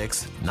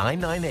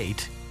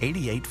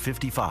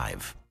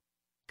 866-998-8855.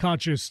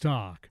 Conscious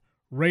Talk,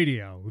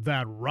 radio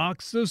that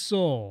rocks the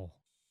soul.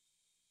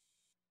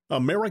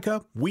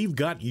 America, we've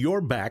got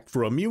your back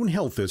for immune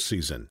health this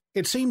season.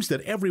 It seems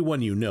that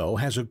everyone you know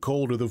has a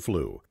cold or the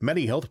flu.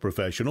 Many health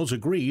professionals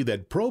agree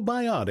that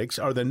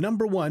probiotics are the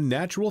 #1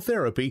 natural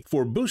therapy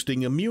for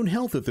boosting immune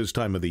health at this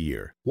time of the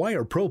year. Why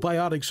are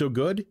probiotics so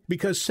good?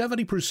 Because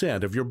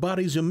 70% of your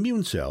body's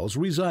immune cells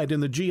reside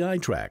in the GI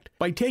tract.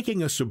 By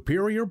taking a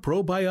superior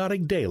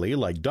probiotic daily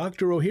like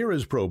Dr.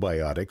 Ohhira's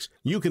probiotics,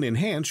 you can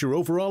enhance your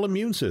overall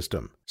immune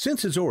system.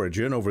 Since its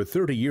origin over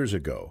 30 years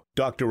ago,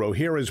 Dr.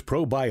 Ohhira's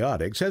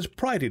probiotics has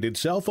prided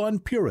itself on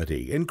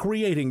purity in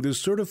creating the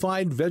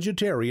certified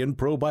vegetarian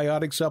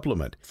probiotic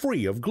supplement,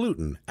 free of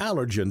gluten,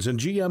 allergens, and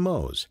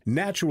GMOs.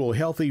 Natural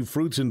healthy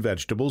fruits and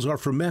vegetables are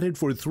fermented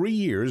for 3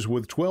 years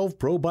with 12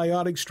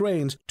 probiotic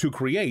strains to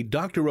create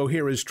Dr.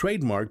 Ohhira's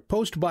trademark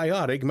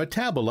postbiotic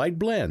metabolite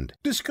blend.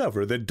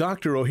 Discover the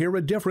Dr.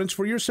 Ohhira difference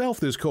for yourself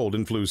this cold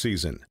and flu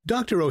season.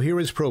 Dr.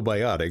 Ohhira's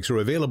probiotics are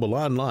available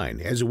online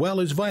as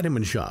well as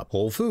Vitamin Shop,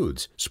 Whole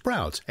Foods,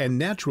 Sprouts, and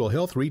natural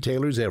health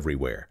retailers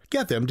everywhere.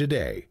 Get them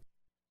today.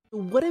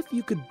 What if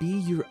you could be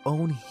your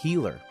own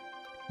healer?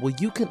 Well,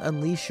 you can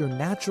unleash your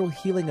natural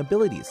healing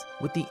abilities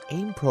with the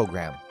AIM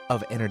program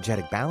of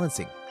energetic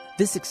balancing.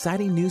 This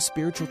exciting new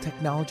spiritual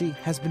technology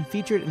has been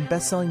featured in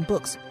best-selling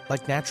books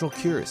like Natural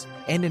Cures,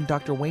 and in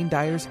Dr. Wayne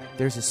Dyer's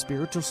There's a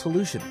Spiritual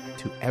Solution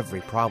to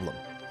Every Problem.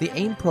 The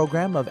AIM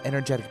program of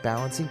energetic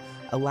balancing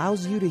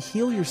allows you to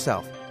heal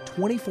yourself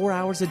 24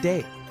 hours a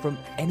day from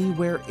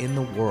anywhere in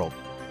the world.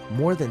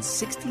 More than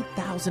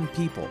 60,000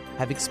 people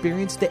have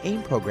experienced the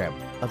AIM program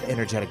of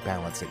energetic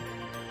balancing.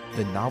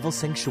 The novel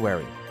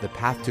Sanctuary, The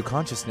Path to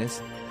Consciousness,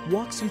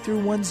 walks you through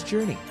one's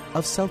journey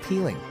of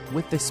self-healing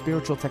with this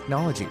spiritual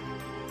technology.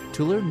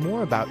 To learn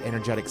more about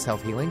energetic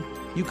self-healing,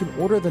 you can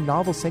order the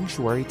novel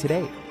Sanctuary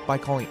today by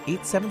calling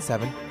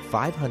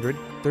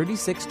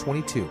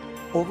 877-500-3622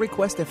 or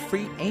request a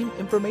free AIM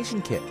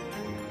information kit.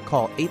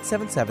 Call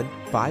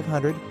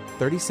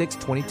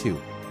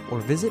 877-500-3622 or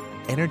visit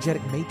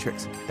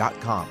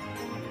energeticmatrix.com.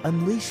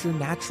 Unleash your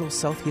natural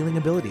self-healing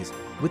abilities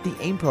with the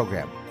AIM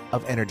program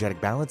of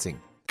energetic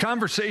balancing.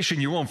 Conversation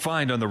you won't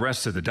find on the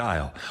rest of the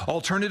dial.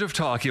 Alternative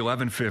Talk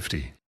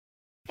 1150.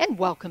 And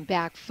welcome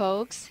back,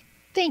 folks.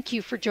 Thank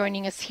you for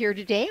joining us here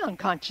today on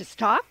Conscious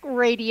Talk,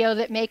 radio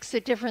that makes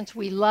a difference.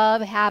 We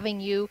love having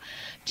you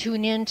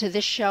tune in to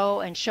this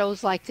show and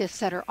shows like this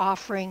that are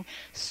offering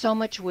so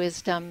much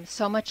wisdom,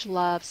 so much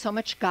love, so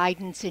much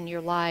guidance in your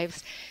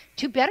lives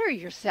to better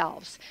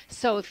yourselves.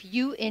 So if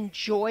you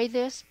enjoy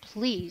this,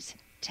 please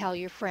tell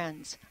your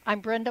friends. I'm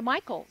Brenda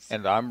Michaels.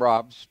 And I'm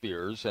Rob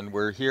Spears, and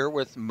we're here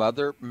with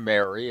Mother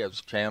Mary as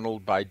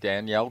channeled by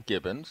Danielle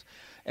Gibbons,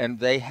 and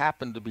they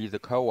happen to be the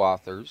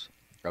co-authors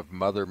of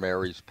Mother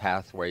Mary's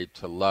Pathway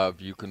to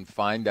Love. You can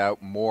find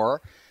out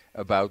more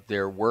about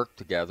their work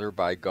together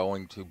by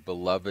going to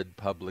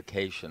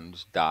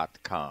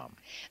belovedpublications.com.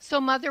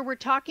 So, Mother, we're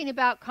talking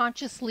about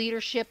conscious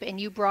leadership,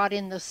 and you brought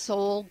in the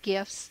soul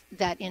gifts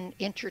that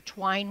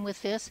intertwine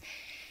with this.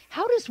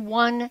 How does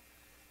one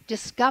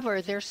discover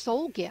their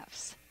soul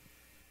gifts?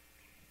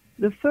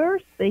 The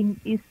first thing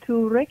is to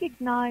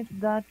recognize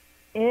that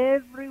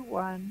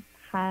everyone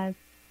has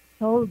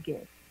soul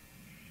gifts.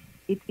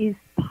 It is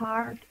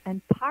part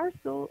and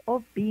parcel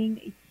of being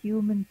a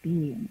human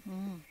being.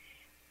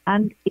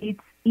 And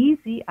it's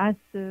easy, as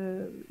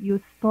you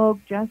spoke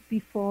just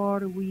before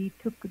we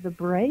took the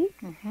break.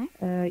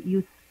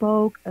 You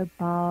spoke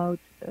about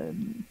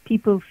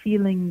people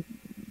feeling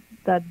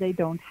that they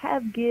don't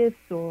have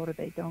gifts, or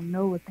they don't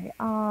know what they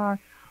are,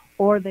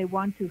 or they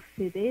want to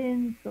fit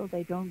in, so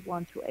they don't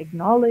want to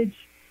acknowledge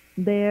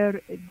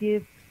their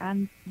gifts.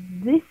 And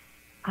this,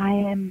 I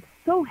am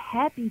so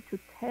happy to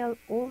tell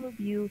all of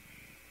you,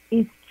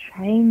 is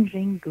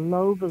changing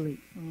globally.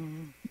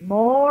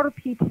 More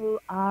people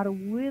are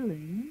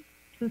willing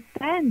to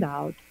stand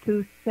out,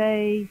 to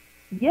say,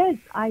 yes,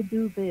 I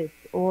do this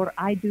or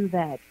I do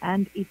that.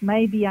 And it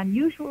may be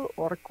unusual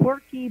or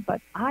quirky,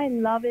 but I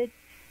love it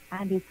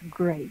and it's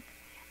great.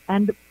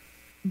 And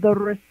the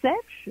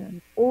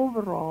reception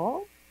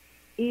overall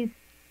is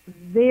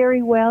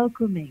very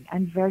welcoming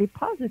and very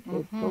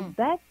positive. So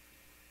that's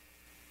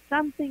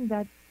something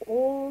that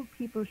all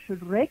people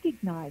should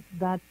recognize,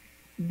 that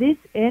this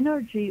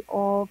energy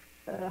of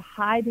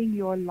hiding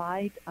your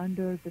light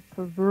under the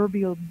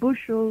proverbial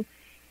bushel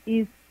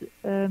is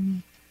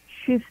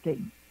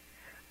shifting.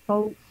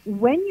 So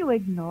when you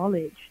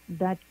acknowledge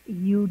that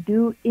you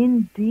do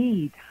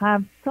indeed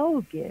have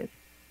soul gifts,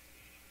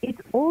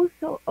 it's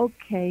also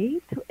okay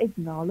to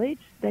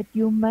acknowledge that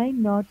you may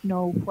not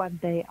know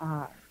what they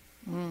are.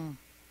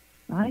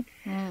 Right?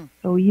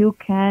 So you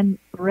can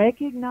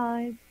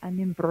recognize and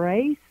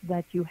embrace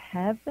that you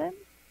have them,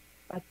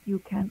 but you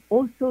can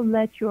also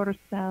let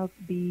yourself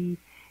be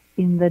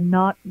in the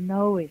not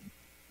knowing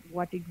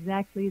what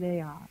exactly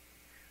they are.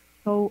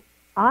 So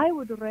I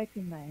would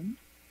recommend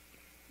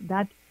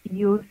that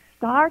you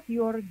start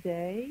your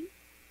day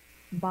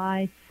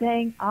by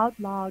saying out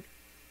loud,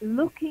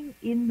 looking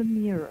in the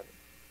mirror,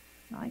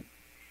 right?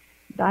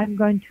 I'm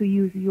going to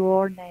use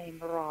your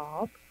name,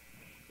 Rob.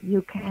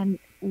 You can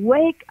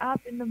wake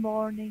up in the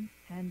morning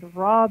and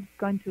Rob's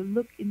going to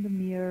look in the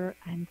mirror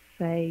and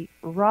say,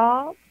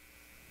 Rob,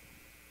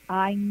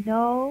 I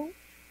know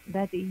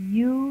that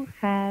you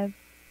have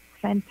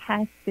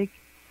fantastic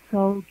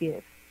soul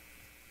gifts.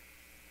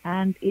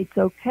 And it's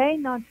okay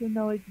not to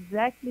know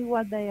exactly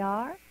what they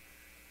are,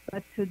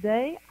 but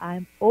today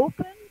I'm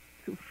open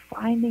to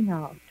finding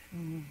out.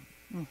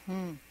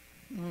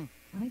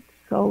 Right?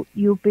 So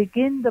you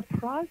begin the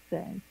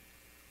process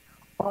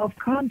of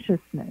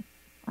consciousness.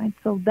 Right?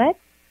 So that's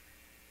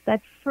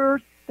that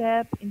first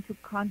step into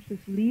conscious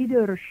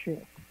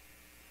leadership.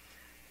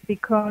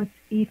 Because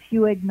if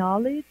you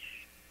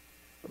acknowledge,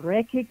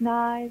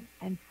 recognize,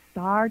 and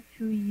start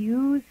to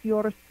use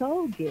your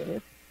soul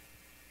gifts,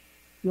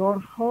 your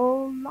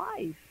whole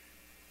life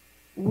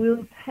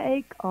will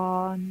take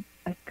on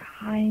a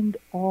kind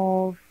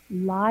of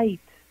light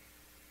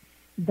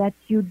that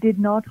you did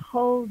not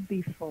hold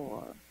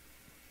before.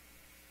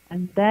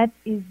 And that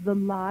is the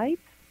light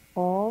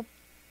of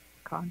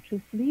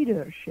conscious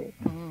leadership.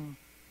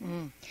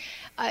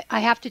 I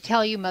have to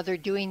tell you, Mother,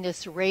 doing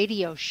this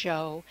radio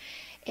show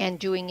and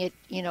doing it,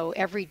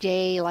 every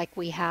day like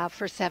we have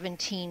for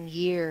 17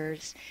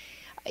 years,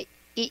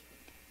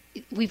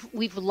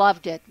 we've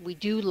loved it. We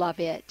do love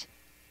it.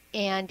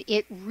 And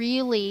it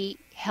really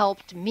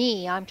helped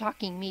me. I'm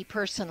talking me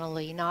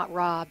personally, not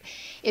Rob.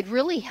 It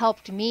really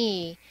helped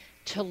me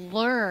to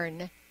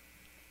learn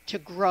to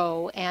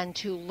grow and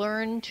to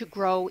learn to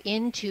grow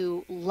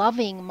into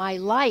loving my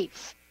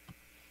life,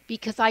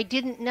 because I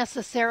didn't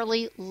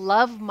necessarily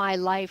love my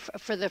life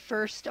for the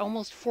first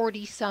almost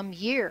 40 some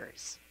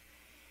years.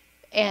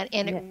 And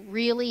it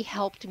really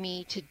helped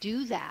me to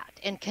do that,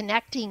 and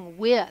connecting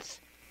with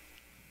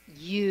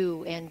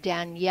you and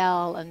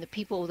Danielle and the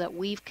people that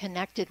we've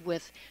connected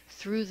with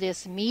through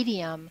this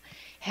medium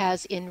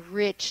has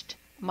enriched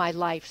my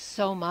life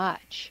so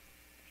much.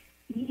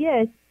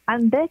 Yes,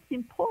 and that's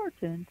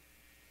important.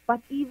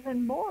 But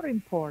even more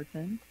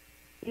important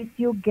is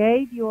you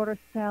gave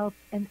yourself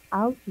an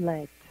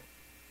outlet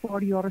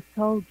for your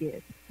soul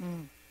gifts.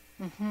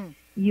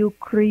 You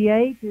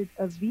created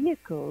a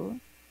vehicle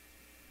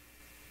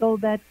so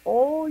that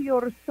all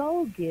your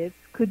soul gifts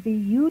could be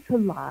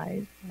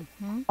utilized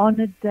on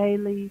a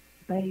daily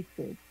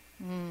basis.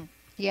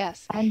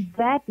 Yes. And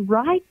that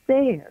right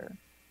there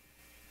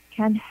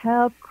can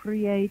help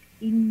create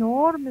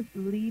enormous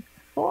leaps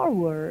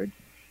forward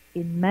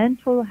in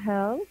mental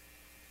health,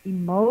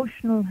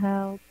 emotional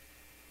health,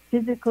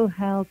 physical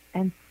health,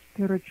 and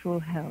spiritual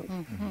health.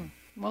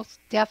 Most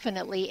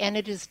definitely. And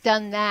it has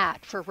done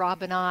that for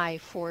Rob and I,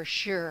 for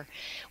sure.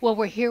 Well,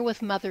 we're here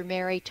with Mother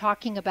Mary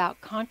talking about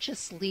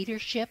conscious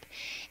leadership,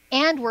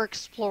 and we're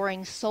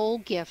exploring soul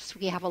gifts.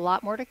 We have a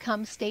lot more to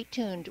come. Stay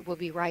tuned. We'll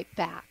be right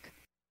back.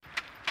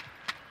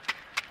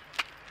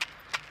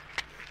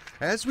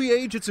 As we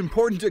age, it's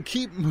important to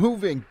keep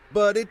moving,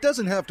 but it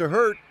doesn't have to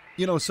hurt.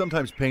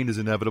 Sometimes pain is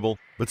inevitable,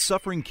 but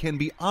suffering can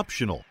be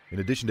optional. In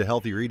addition to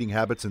healthier eating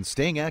habits and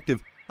staying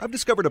active, I've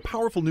discovered a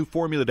powerful new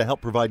formula to help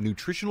provide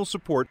nutritional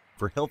support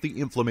for healthy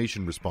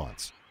inflammation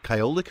response.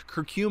 Kyolic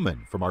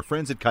Curcumin from our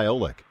friends at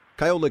Kyolic.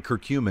 Kyolic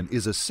Curcumin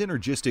is a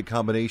synergistic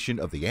combination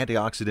of the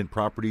antioxidant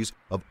properties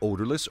of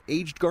odorless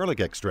aged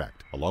garlic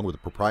extract, along with a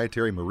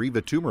proprietary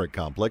Mariva turmeric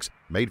complex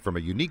made from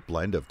a unique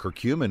blend of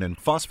curcumin and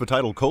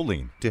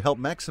phosphatidylcholine to help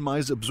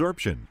maximize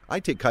absorption.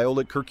 I take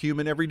Kyolic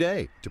Curcumin every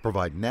day to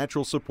provide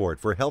natural support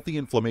for healthy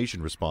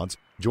inflammation response,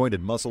 joint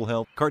and muscle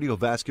health,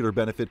 cardiovascular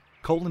benefit,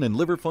 colon and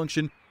liver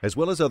function, as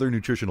well as other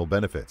nutritional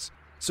benefits.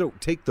 So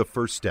take the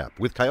first step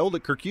with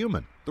Kyolic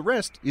Curcumin. The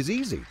rest is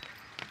easy.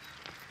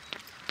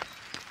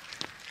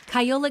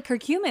 Kyolic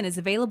Curcumin is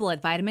available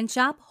at Vitamin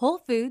Shop, Whole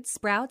Foods,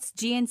 Sprouts,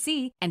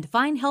 GNC, and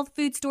fine health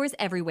food stores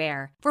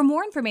everywhere. For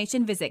more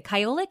information, visit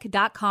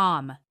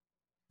kyolic.com.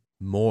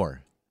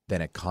 More than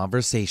a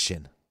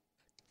conversation.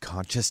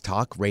 Conscious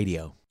Talk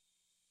Radio.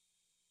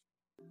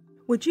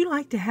 Would you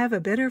like to have a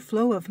better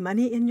flow of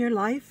money in your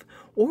life?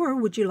 Or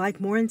would you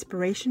like more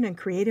inspiration and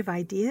creative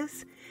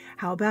ideas?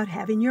 How about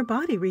having your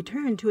body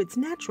return to its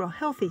natural,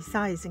 healthy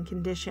size and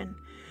condition?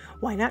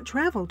 Why not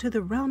travel to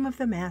the realm of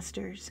the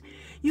masters?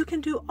 You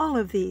can do all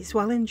of these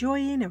while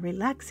enjoying a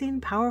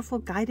relaxing, powerful,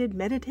 guided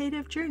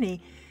meditative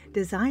journey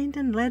designed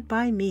and led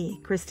by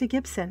me, Krista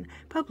Gibson,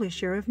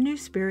 publisher of New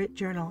Spirit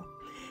Journal.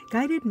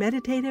 Guided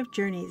meditative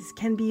journeys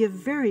can be a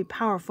very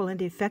powerful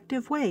and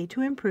effective way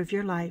to improve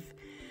your life.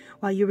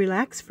 While you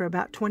relax for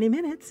about 20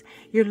 minutes,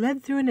 you're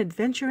led through an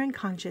adventure in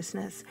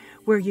consciousness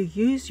where you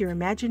use your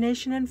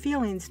imagination and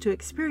feelings to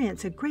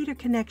experience a greater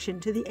connection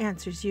to the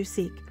answers you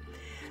seek.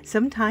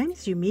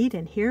 Sometimes you meet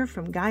and hear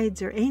from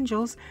guides or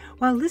angels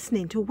while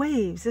listening to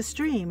waves, a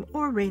stream,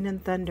 or rain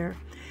and thunder.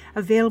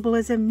 Available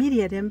as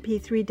immediate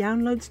MP3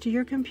 downloads to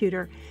your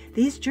computer,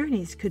 these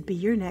journeys could be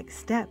your next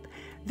step.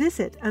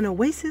 Visit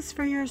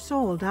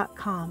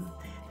anoasisforyoursoul.com.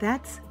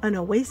 That's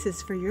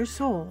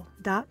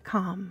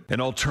anoasisforyoursoul.com.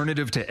 An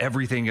alternative to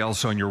everything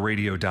else on your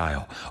radio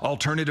dial.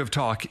 Alternative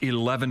Talk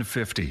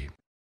 1150.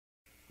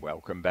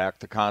 Welcome back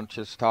to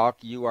Conscious Talk.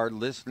 You are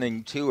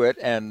listening to it,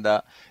 and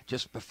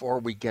just before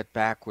we get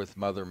back with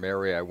Mother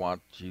Mary, I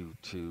want you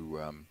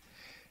to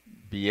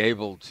be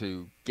able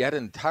to get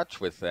in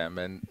touch with them,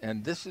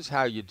 and this is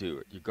how you do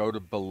it. You go to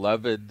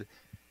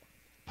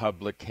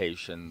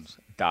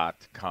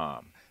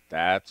belovedpublications.com.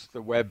 That's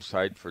the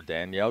website for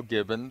Danielle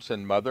Gibbons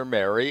and Mother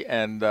Mary,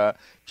 and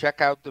check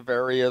out the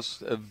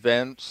various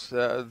events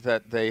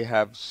that they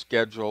have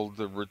scheduled,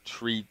 the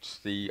retreats,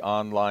 the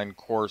online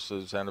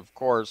courses, and of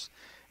course,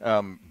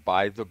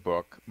 buy the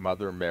book,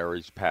 Mother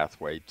Mary's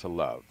Pathway to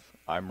Love.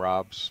 I'm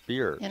Rob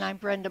Spears. And I'm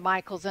Brenda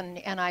Michaels,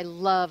 and I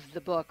love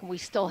the book. We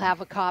still have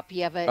a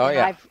copy of it. Oh, and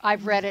yeah.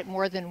 I've read it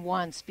more than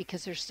once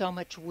because there's so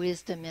much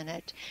wisdom in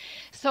it.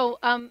 So,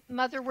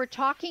 Mother, we're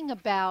talking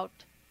about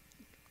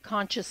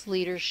conscious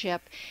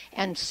leadership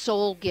and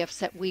soul gifts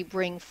that we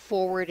bring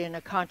forward in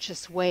a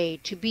conscious way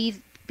to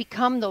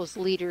become those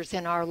leaders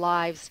in our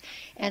lives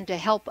and to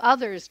help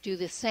others do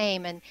the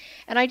same. And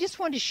I just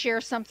want to share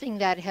something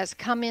that has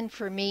come in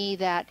for me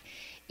that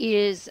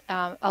is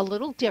a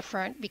little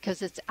different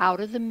because it's out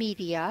of the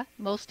media.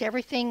 Most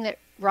everything that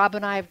Rob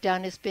and I have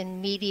done has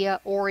been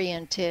media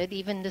oriented.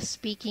 Even the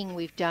speaking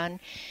we've done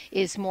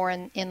is more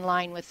in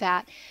line with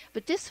that.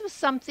 But this was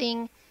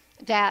something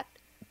that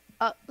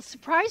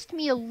surprised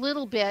me a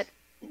little bit,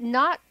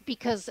 not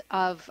because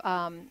of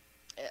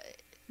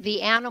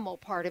the animal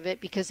part of it,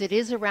 because it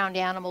is around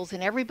animals,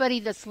 and everybody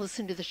that's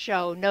listened to the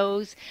show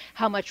knows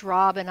how much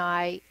Rob and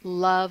I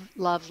love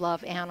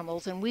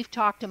animals, and we've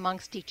talked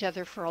amongst each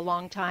other for a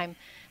long time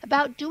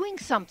about doing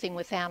something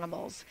with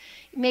animals,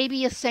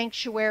 maybe a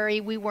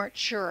sanctuary, we weren't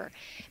sure.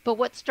 But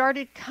what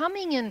started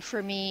coming in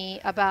for me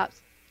about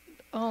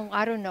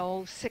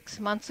 6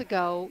 months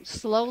ago,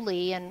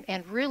 slowly,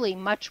 and really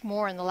much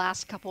more in the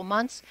last couple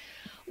months,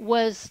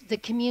 was the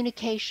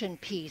communication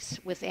piece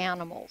with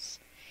animals.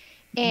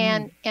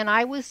 And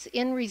I was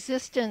in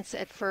resistance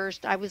at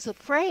first. I was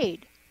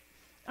afraid.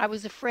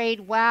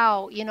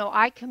 Wow,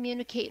 I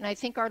communicate, and I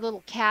think our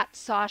little cat,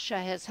 Sasha,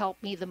 has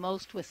helped me the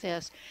most with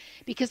this,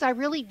 because I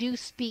really do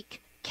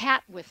speak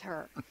cat with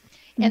her.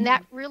 And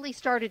that really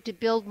started to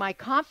build my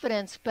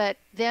confidence. But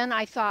then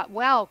I thought,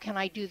 well, can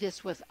I do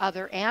this with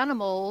other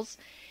animals?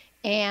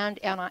 And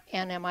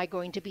am I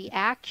going to be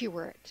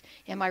accurate?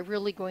 Am I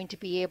really going to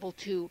be able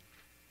to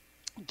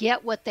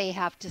get what they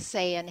have to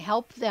say and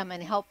help them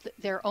and help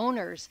their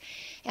owners?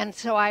 And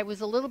so I was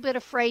a little bit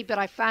afraid, but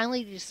I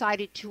finally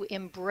decided to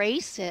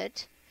embrace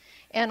it.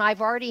 And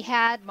I've already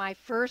had my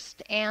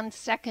first and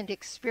second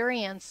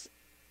experience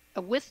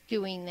with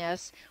doing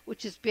this,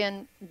 which has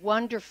been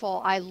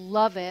wonderful. I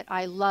love it.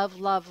 I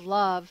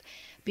love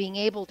being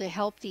able to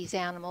help these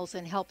animals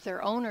and help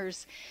their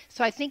owners.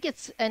 So I think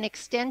it's an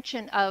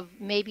extension of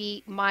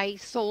maybe my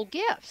soul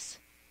gifts.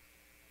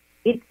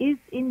 It is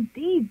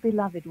indeed,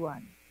 beloved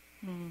one.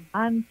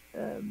 And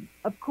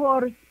of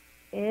course,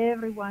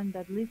 everyone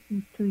that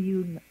listens to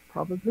you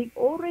probably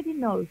already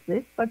knows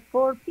this, but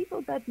for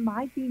people that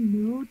might be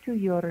new to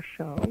your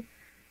show,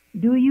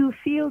 do you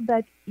feel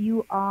that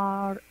you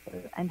are,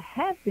 and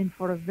have been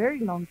for a very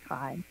long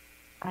time,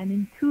 an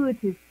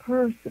intuitive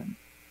person.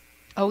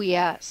 Oh,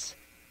 yes.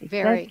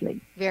 Very,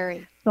 Exactly.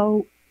 very.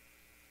 So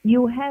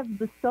you have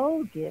the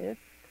soul gift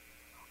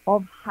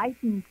of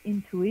heightened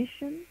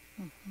intuition,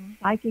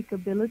 psychic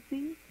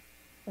ability.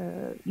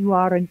 You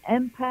are an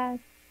empath,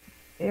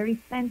 very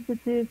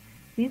sensitive.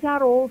 These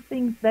are all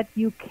things that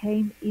you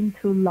came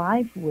into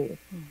life with,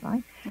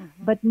 right?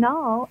 But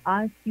now,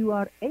 as you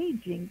are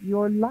aging,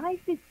 your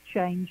life is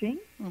changing.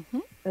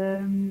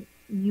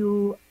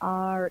 You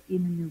are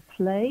in a new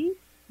place.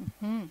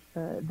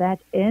 That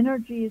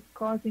energy is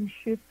causing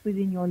shifts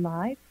within your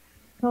life.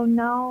 So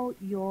now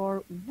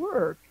your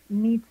work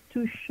needs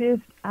to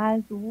shift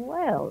as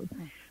well.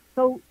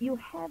 So you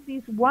have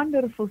these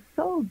wonderful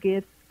soul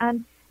gifts,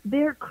 and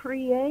they're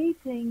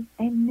creating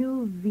a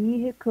new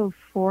vehicle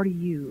for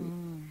you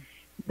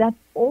that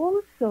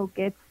also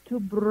gets to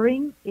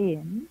bring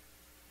in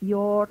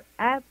your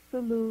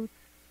absolute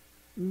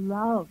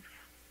love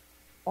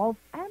of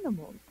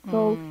animals.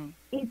 So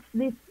it's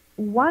this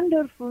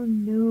wonderful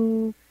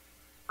new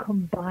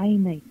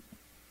combining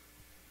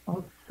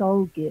of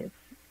soul gifts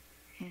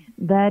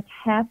that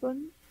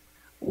happens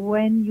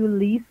when you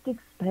least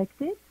expect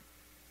it,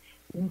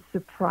 in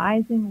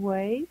surprising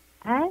ways,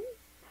 and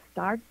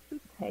starts to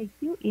take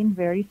you in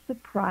very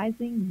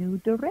surprising new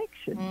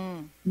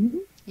directions.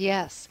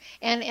 Yes,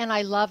 and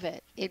I love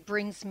it. It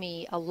brings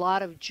me a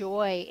lot of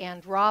joy,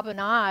 and Rob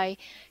and I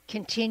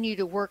continue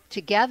to work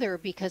together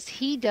because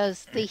he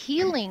does the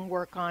healing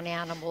work on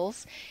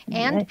animals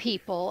and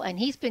people, and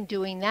he's been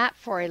doing that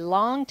for a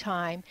long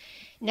time.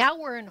 Now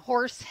we're in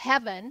horse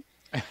heaven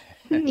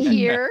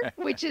here,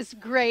 which is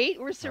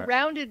great. We're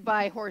surrounded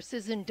by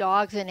horses and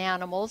dogs and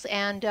animals,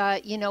 and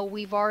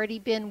we've already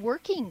been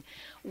working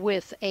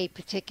with a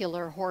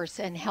particular horse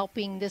and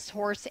helping this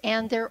horse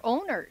and their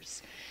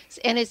owners.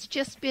 And it's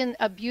just been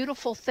a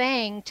beautiful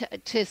thing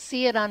to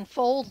see it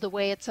unfold the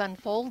way it's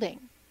unfolding.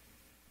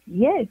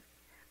 Yes.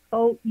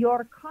 So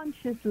your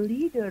conscious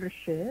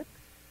leadership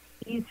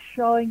is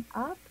showing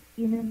up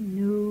in a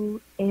new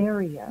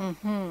area,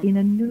 in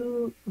a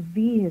new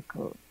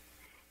vehicle.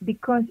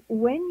 Because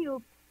when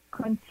you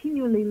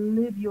continually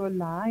live your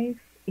life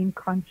in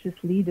conscious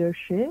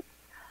leadership,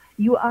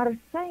 you are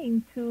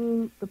saying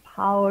to the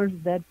powers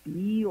that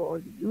be, or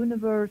the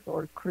universe,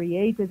 or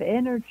creative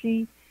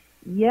energy,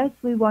 yes,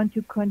 we want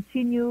to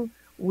continue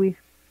with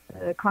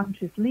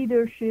conscious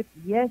leadership.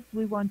 Yes,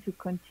 we want to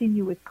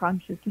continue with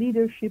conscious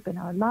leadership in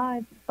our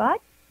lives,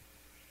 but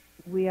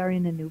we are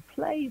in a new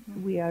place.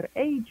 We are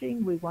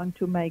aging. We want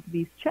to make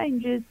these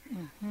changes.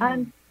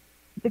 And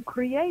the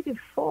creative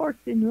force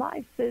in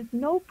life says,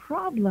 no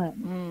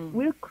problem.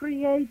 We'll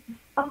create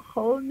a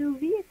whole new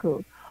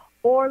vehicle.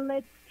 Or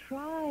let's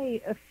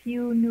try a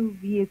few new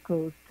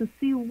vehicles to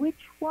see which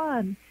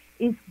one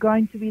is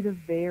going to be the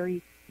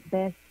very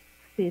best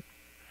fit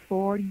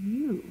for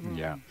you.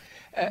 Yeah.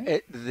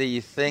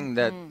 The thing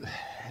that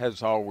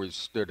has always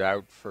stood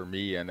out for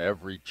me in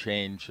every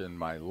change in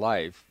my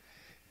life,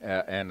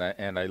 and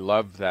I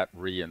love that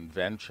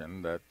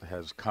reinvention that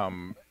has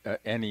come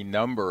any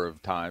number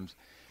of times,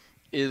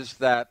 is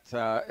that,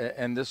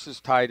 and this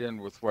is tied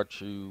in with what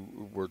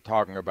you were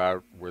talking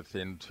about with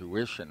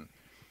intuition,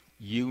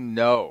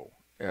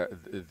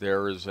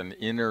 there is an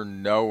inner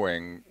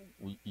knowing.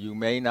 You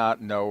may not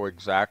know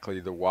exactly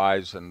the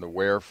whys and the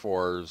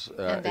wherefores,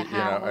 and the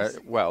hows.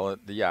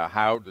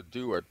 How to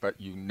do it, but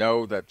you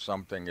know that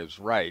something is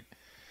right.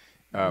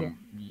 Your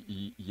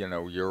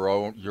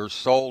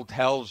soul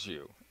tells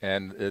you,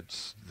 and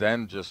it's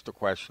then just a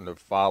question of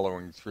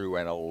following through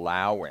and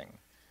allowing.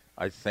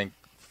 I think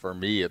for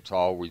me, it's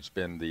always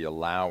been the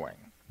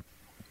allowing.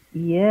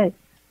 Yes.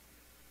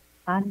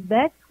 And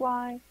that's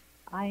why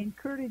I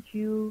encourage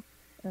you,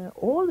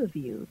 all of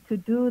you, to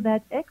do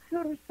that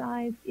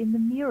exercise in the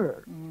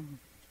mirror.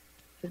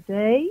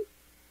 Today,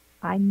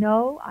 I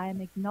know I am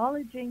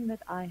acknowledging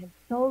that I have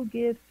soul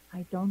gifts.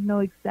 I don't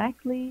know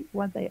exactly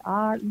what they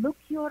are. Look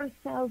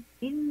yourself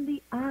in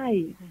the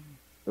eyes.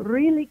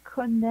 Really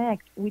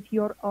connect with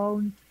your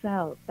own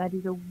self. That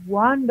is a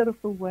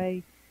wonderful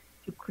way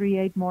to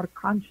create more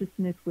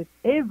consciousness with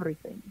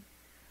everything.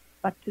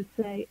 But to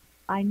say,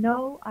 I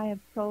know I have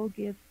soul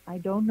gifts. I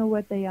don't know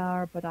what they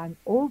are, but I'm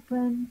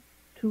open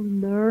to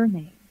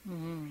learning.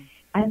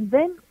 And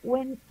then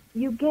when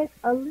you get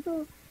a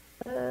little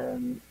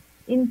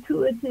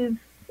intuitive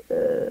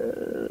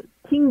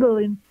tingle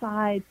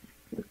inside,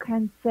 you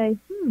can say,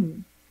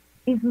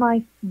 is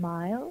my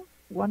smile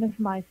one of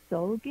my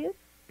soul gifts?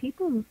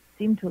 People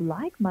seem to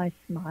like my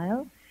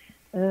smile.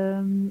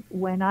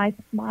 When I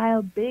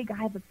smile big, I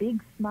have a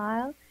big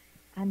smile,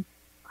 and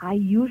I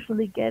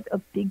usually get a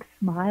big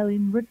smile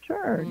in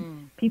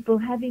return. People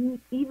having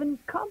even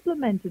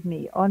complimented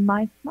me on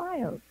my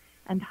smile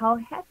and how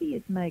happy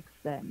it makes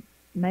them.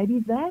 Maybe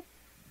that's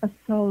a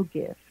soul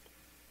gift,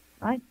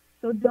 right?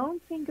 So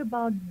don't think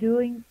about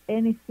doing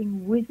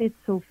anything with it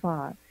so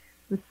far.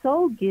 The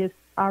soul gifts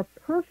are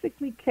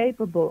perfectly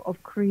capable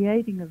of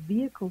creating a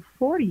vehicle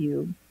for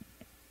you.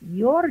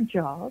 Your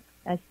job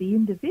as the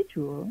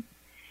individual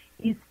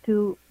is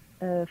to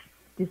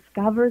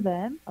discover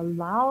them,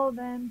 allow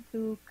them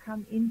to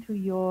come into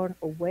your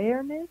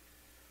awareness,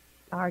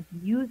 start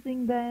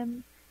using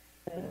them,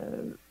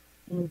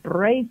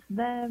 embrace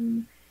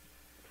them,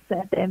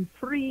 set them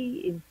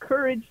free,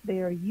 encourage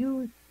their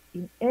use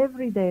in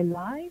everyday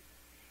life,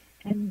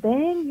 and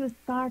then you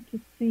start to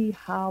see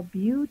how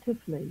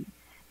beautifully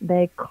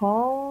they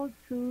call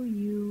to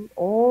you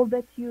all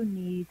that you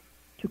need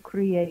to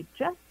create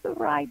just the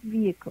right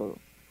vehicle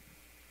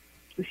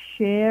to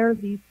share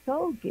these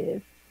soul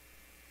gifts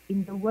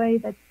in the way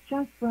that's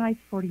just right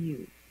for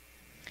you.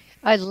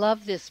 I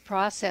love this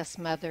process,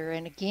 Mother.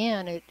 And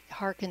again, it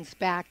harkens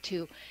back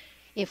to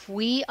if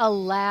we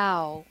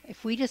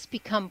just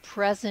become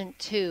present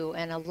to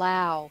and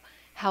allow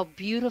how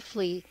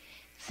beautifully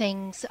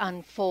things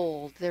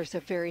unfold. There's a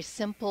very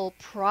simple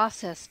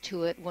process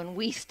to it when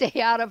we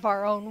stay out of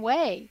our own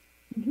way.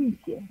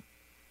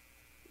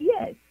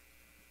 Yes.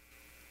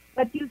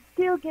 But you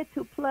still get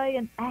to play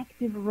an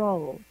active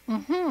role,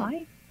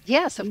 right?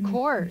 Yes, of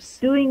course.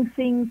 Doing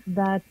things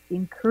that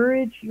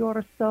encourage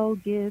your soul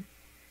gifts,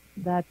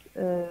 that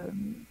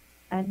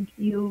and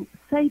you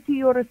say to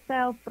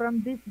yourself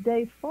from this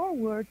day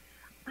forward,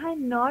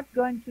 I'm not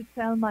going to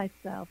tell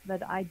myself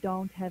that I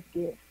don't have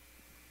gifts.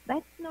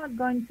 That's not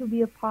going to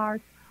be a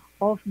part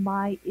of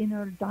my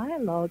inner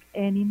dialogue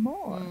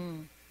anymore.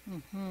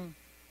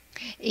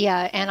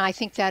 Yeah, and I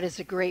think that is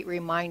a great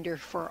reminder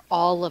for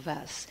all of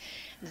us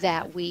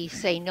that we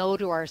say no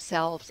to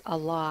ourselves a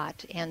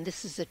lot. And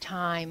this is a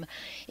time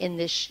in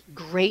this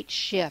great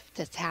shift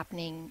that's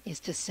happening is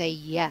to say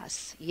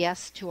yes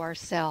to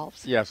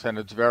ourselves. Yes, and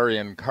it's very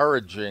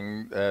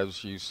encouraging,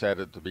 as you said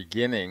at the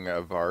beginning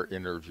of our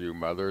interview,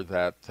 Mother,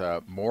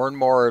 that more and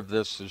more of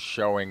this is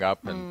showing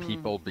up and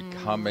people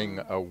becoming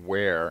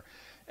aware.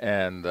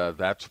 And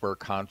that's where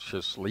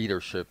conscious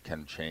leadership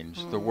can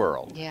change the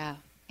world. Yeah.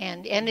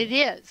 And it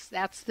is.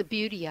 That's the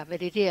beauty of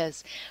it. It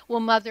is. Well,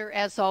 Mother,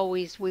 as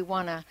always, we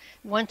want to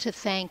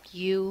thank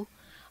you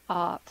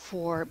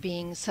for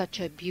being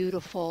such a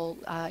beautiful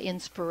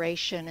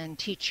inspiration and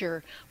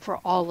teacher for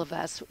all of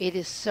us. It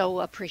is so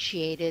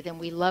appreciated,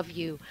 and we love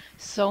you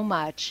so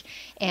much.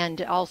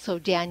 And also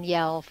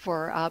Danielle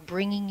for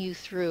bringing you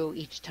through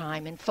each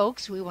time. And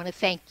folks, we want to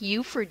thank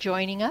you for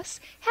joining us.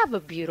 Have a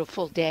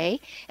beautiful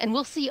day, and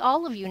we'll see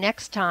all of you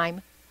next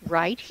time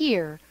right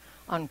here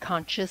on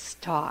Conscious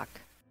Talk.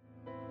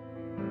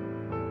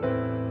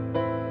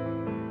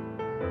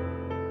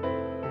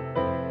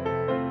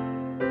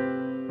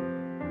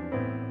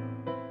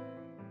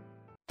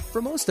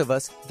 For most of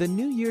us, the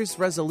New Year's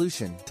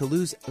resolution to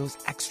lose those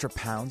extra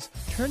pounds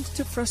turns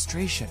to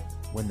frustration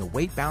when the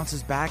weight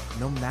bounces back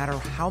no matter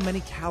how many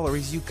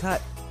calories you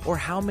cut or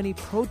how many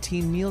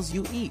protein meals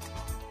you eat.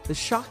 The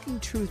shocking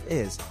truth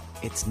is,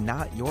 it's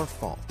not your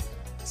fault.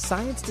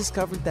 Science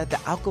discovered that the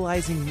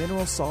alkalizing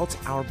mineral salts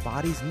our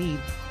bodies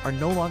need are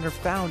no longer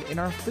found in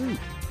our food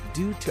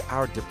due to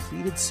our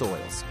depleted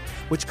soils,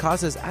 which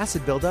causes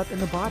acid buildup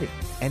in the body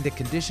and a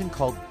condition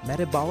called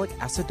metabolic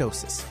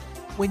acidosis.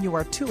 When you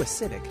are too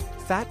acidic,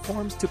 fat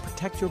forms to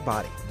protect your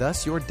body.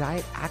 Thus, your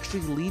diet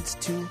actually leads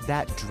to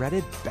that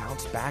dreaded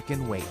bounce back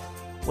in weight.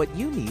 What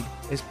you need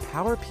is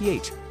Power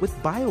pH with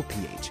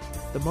BioPH,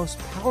 the most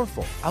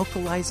powerful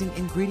alkalizing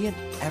ingredient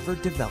ever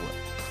developed.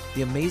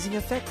 The amazing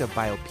effect of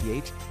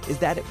BioPH is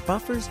that it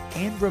buffers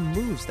and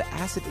removes the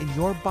acid in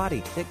your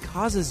body that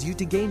causes you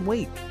to gain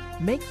weight.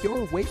 Make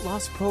your weight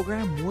loss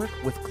program work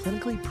with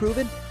clinically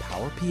proven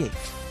Power pH.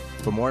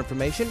 For more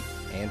information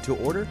and to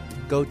order,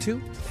 go to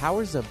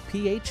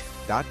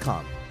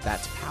powersofph.com.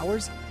 That's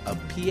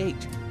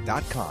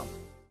powersofph.com.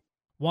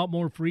 Want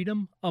more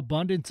freedom,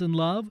 abundance, and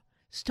love?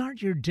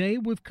 Start your day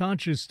with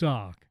Conscious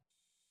Talk.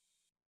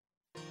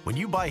 When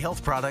you buy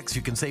health products,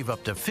 you can save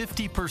up to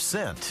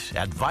 50%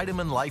 at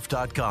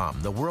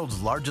vitaminlife.com, the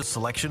world's largest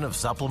selection of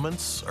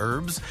supplements,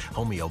 herbs,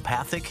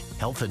 homeopathic,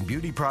 health and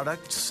beauty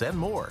products, and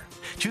more.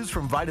 Choose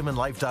from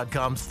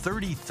vitaminlife.com's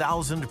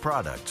 30,000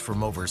 products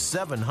from over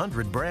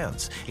 700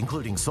 brands,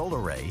 including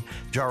Solaray,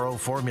 Jarrow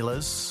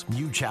Formulas,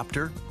 New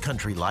Chapter,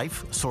 Country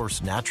Life,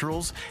 Source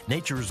Naturals,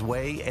 Nature's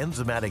Way,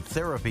 Enzymatic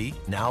Therapy,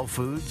 Now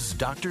Foods,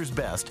 Doctor's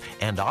Best,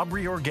 and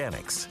Aubrey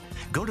Organics.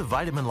 Go to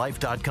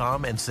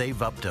vitaminlife.com and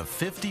save up to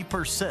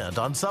 50%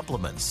 on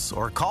supplements,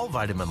 or call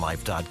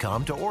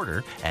vitaminlife.com to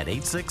order at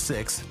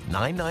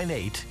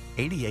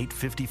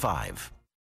 866-998-8855.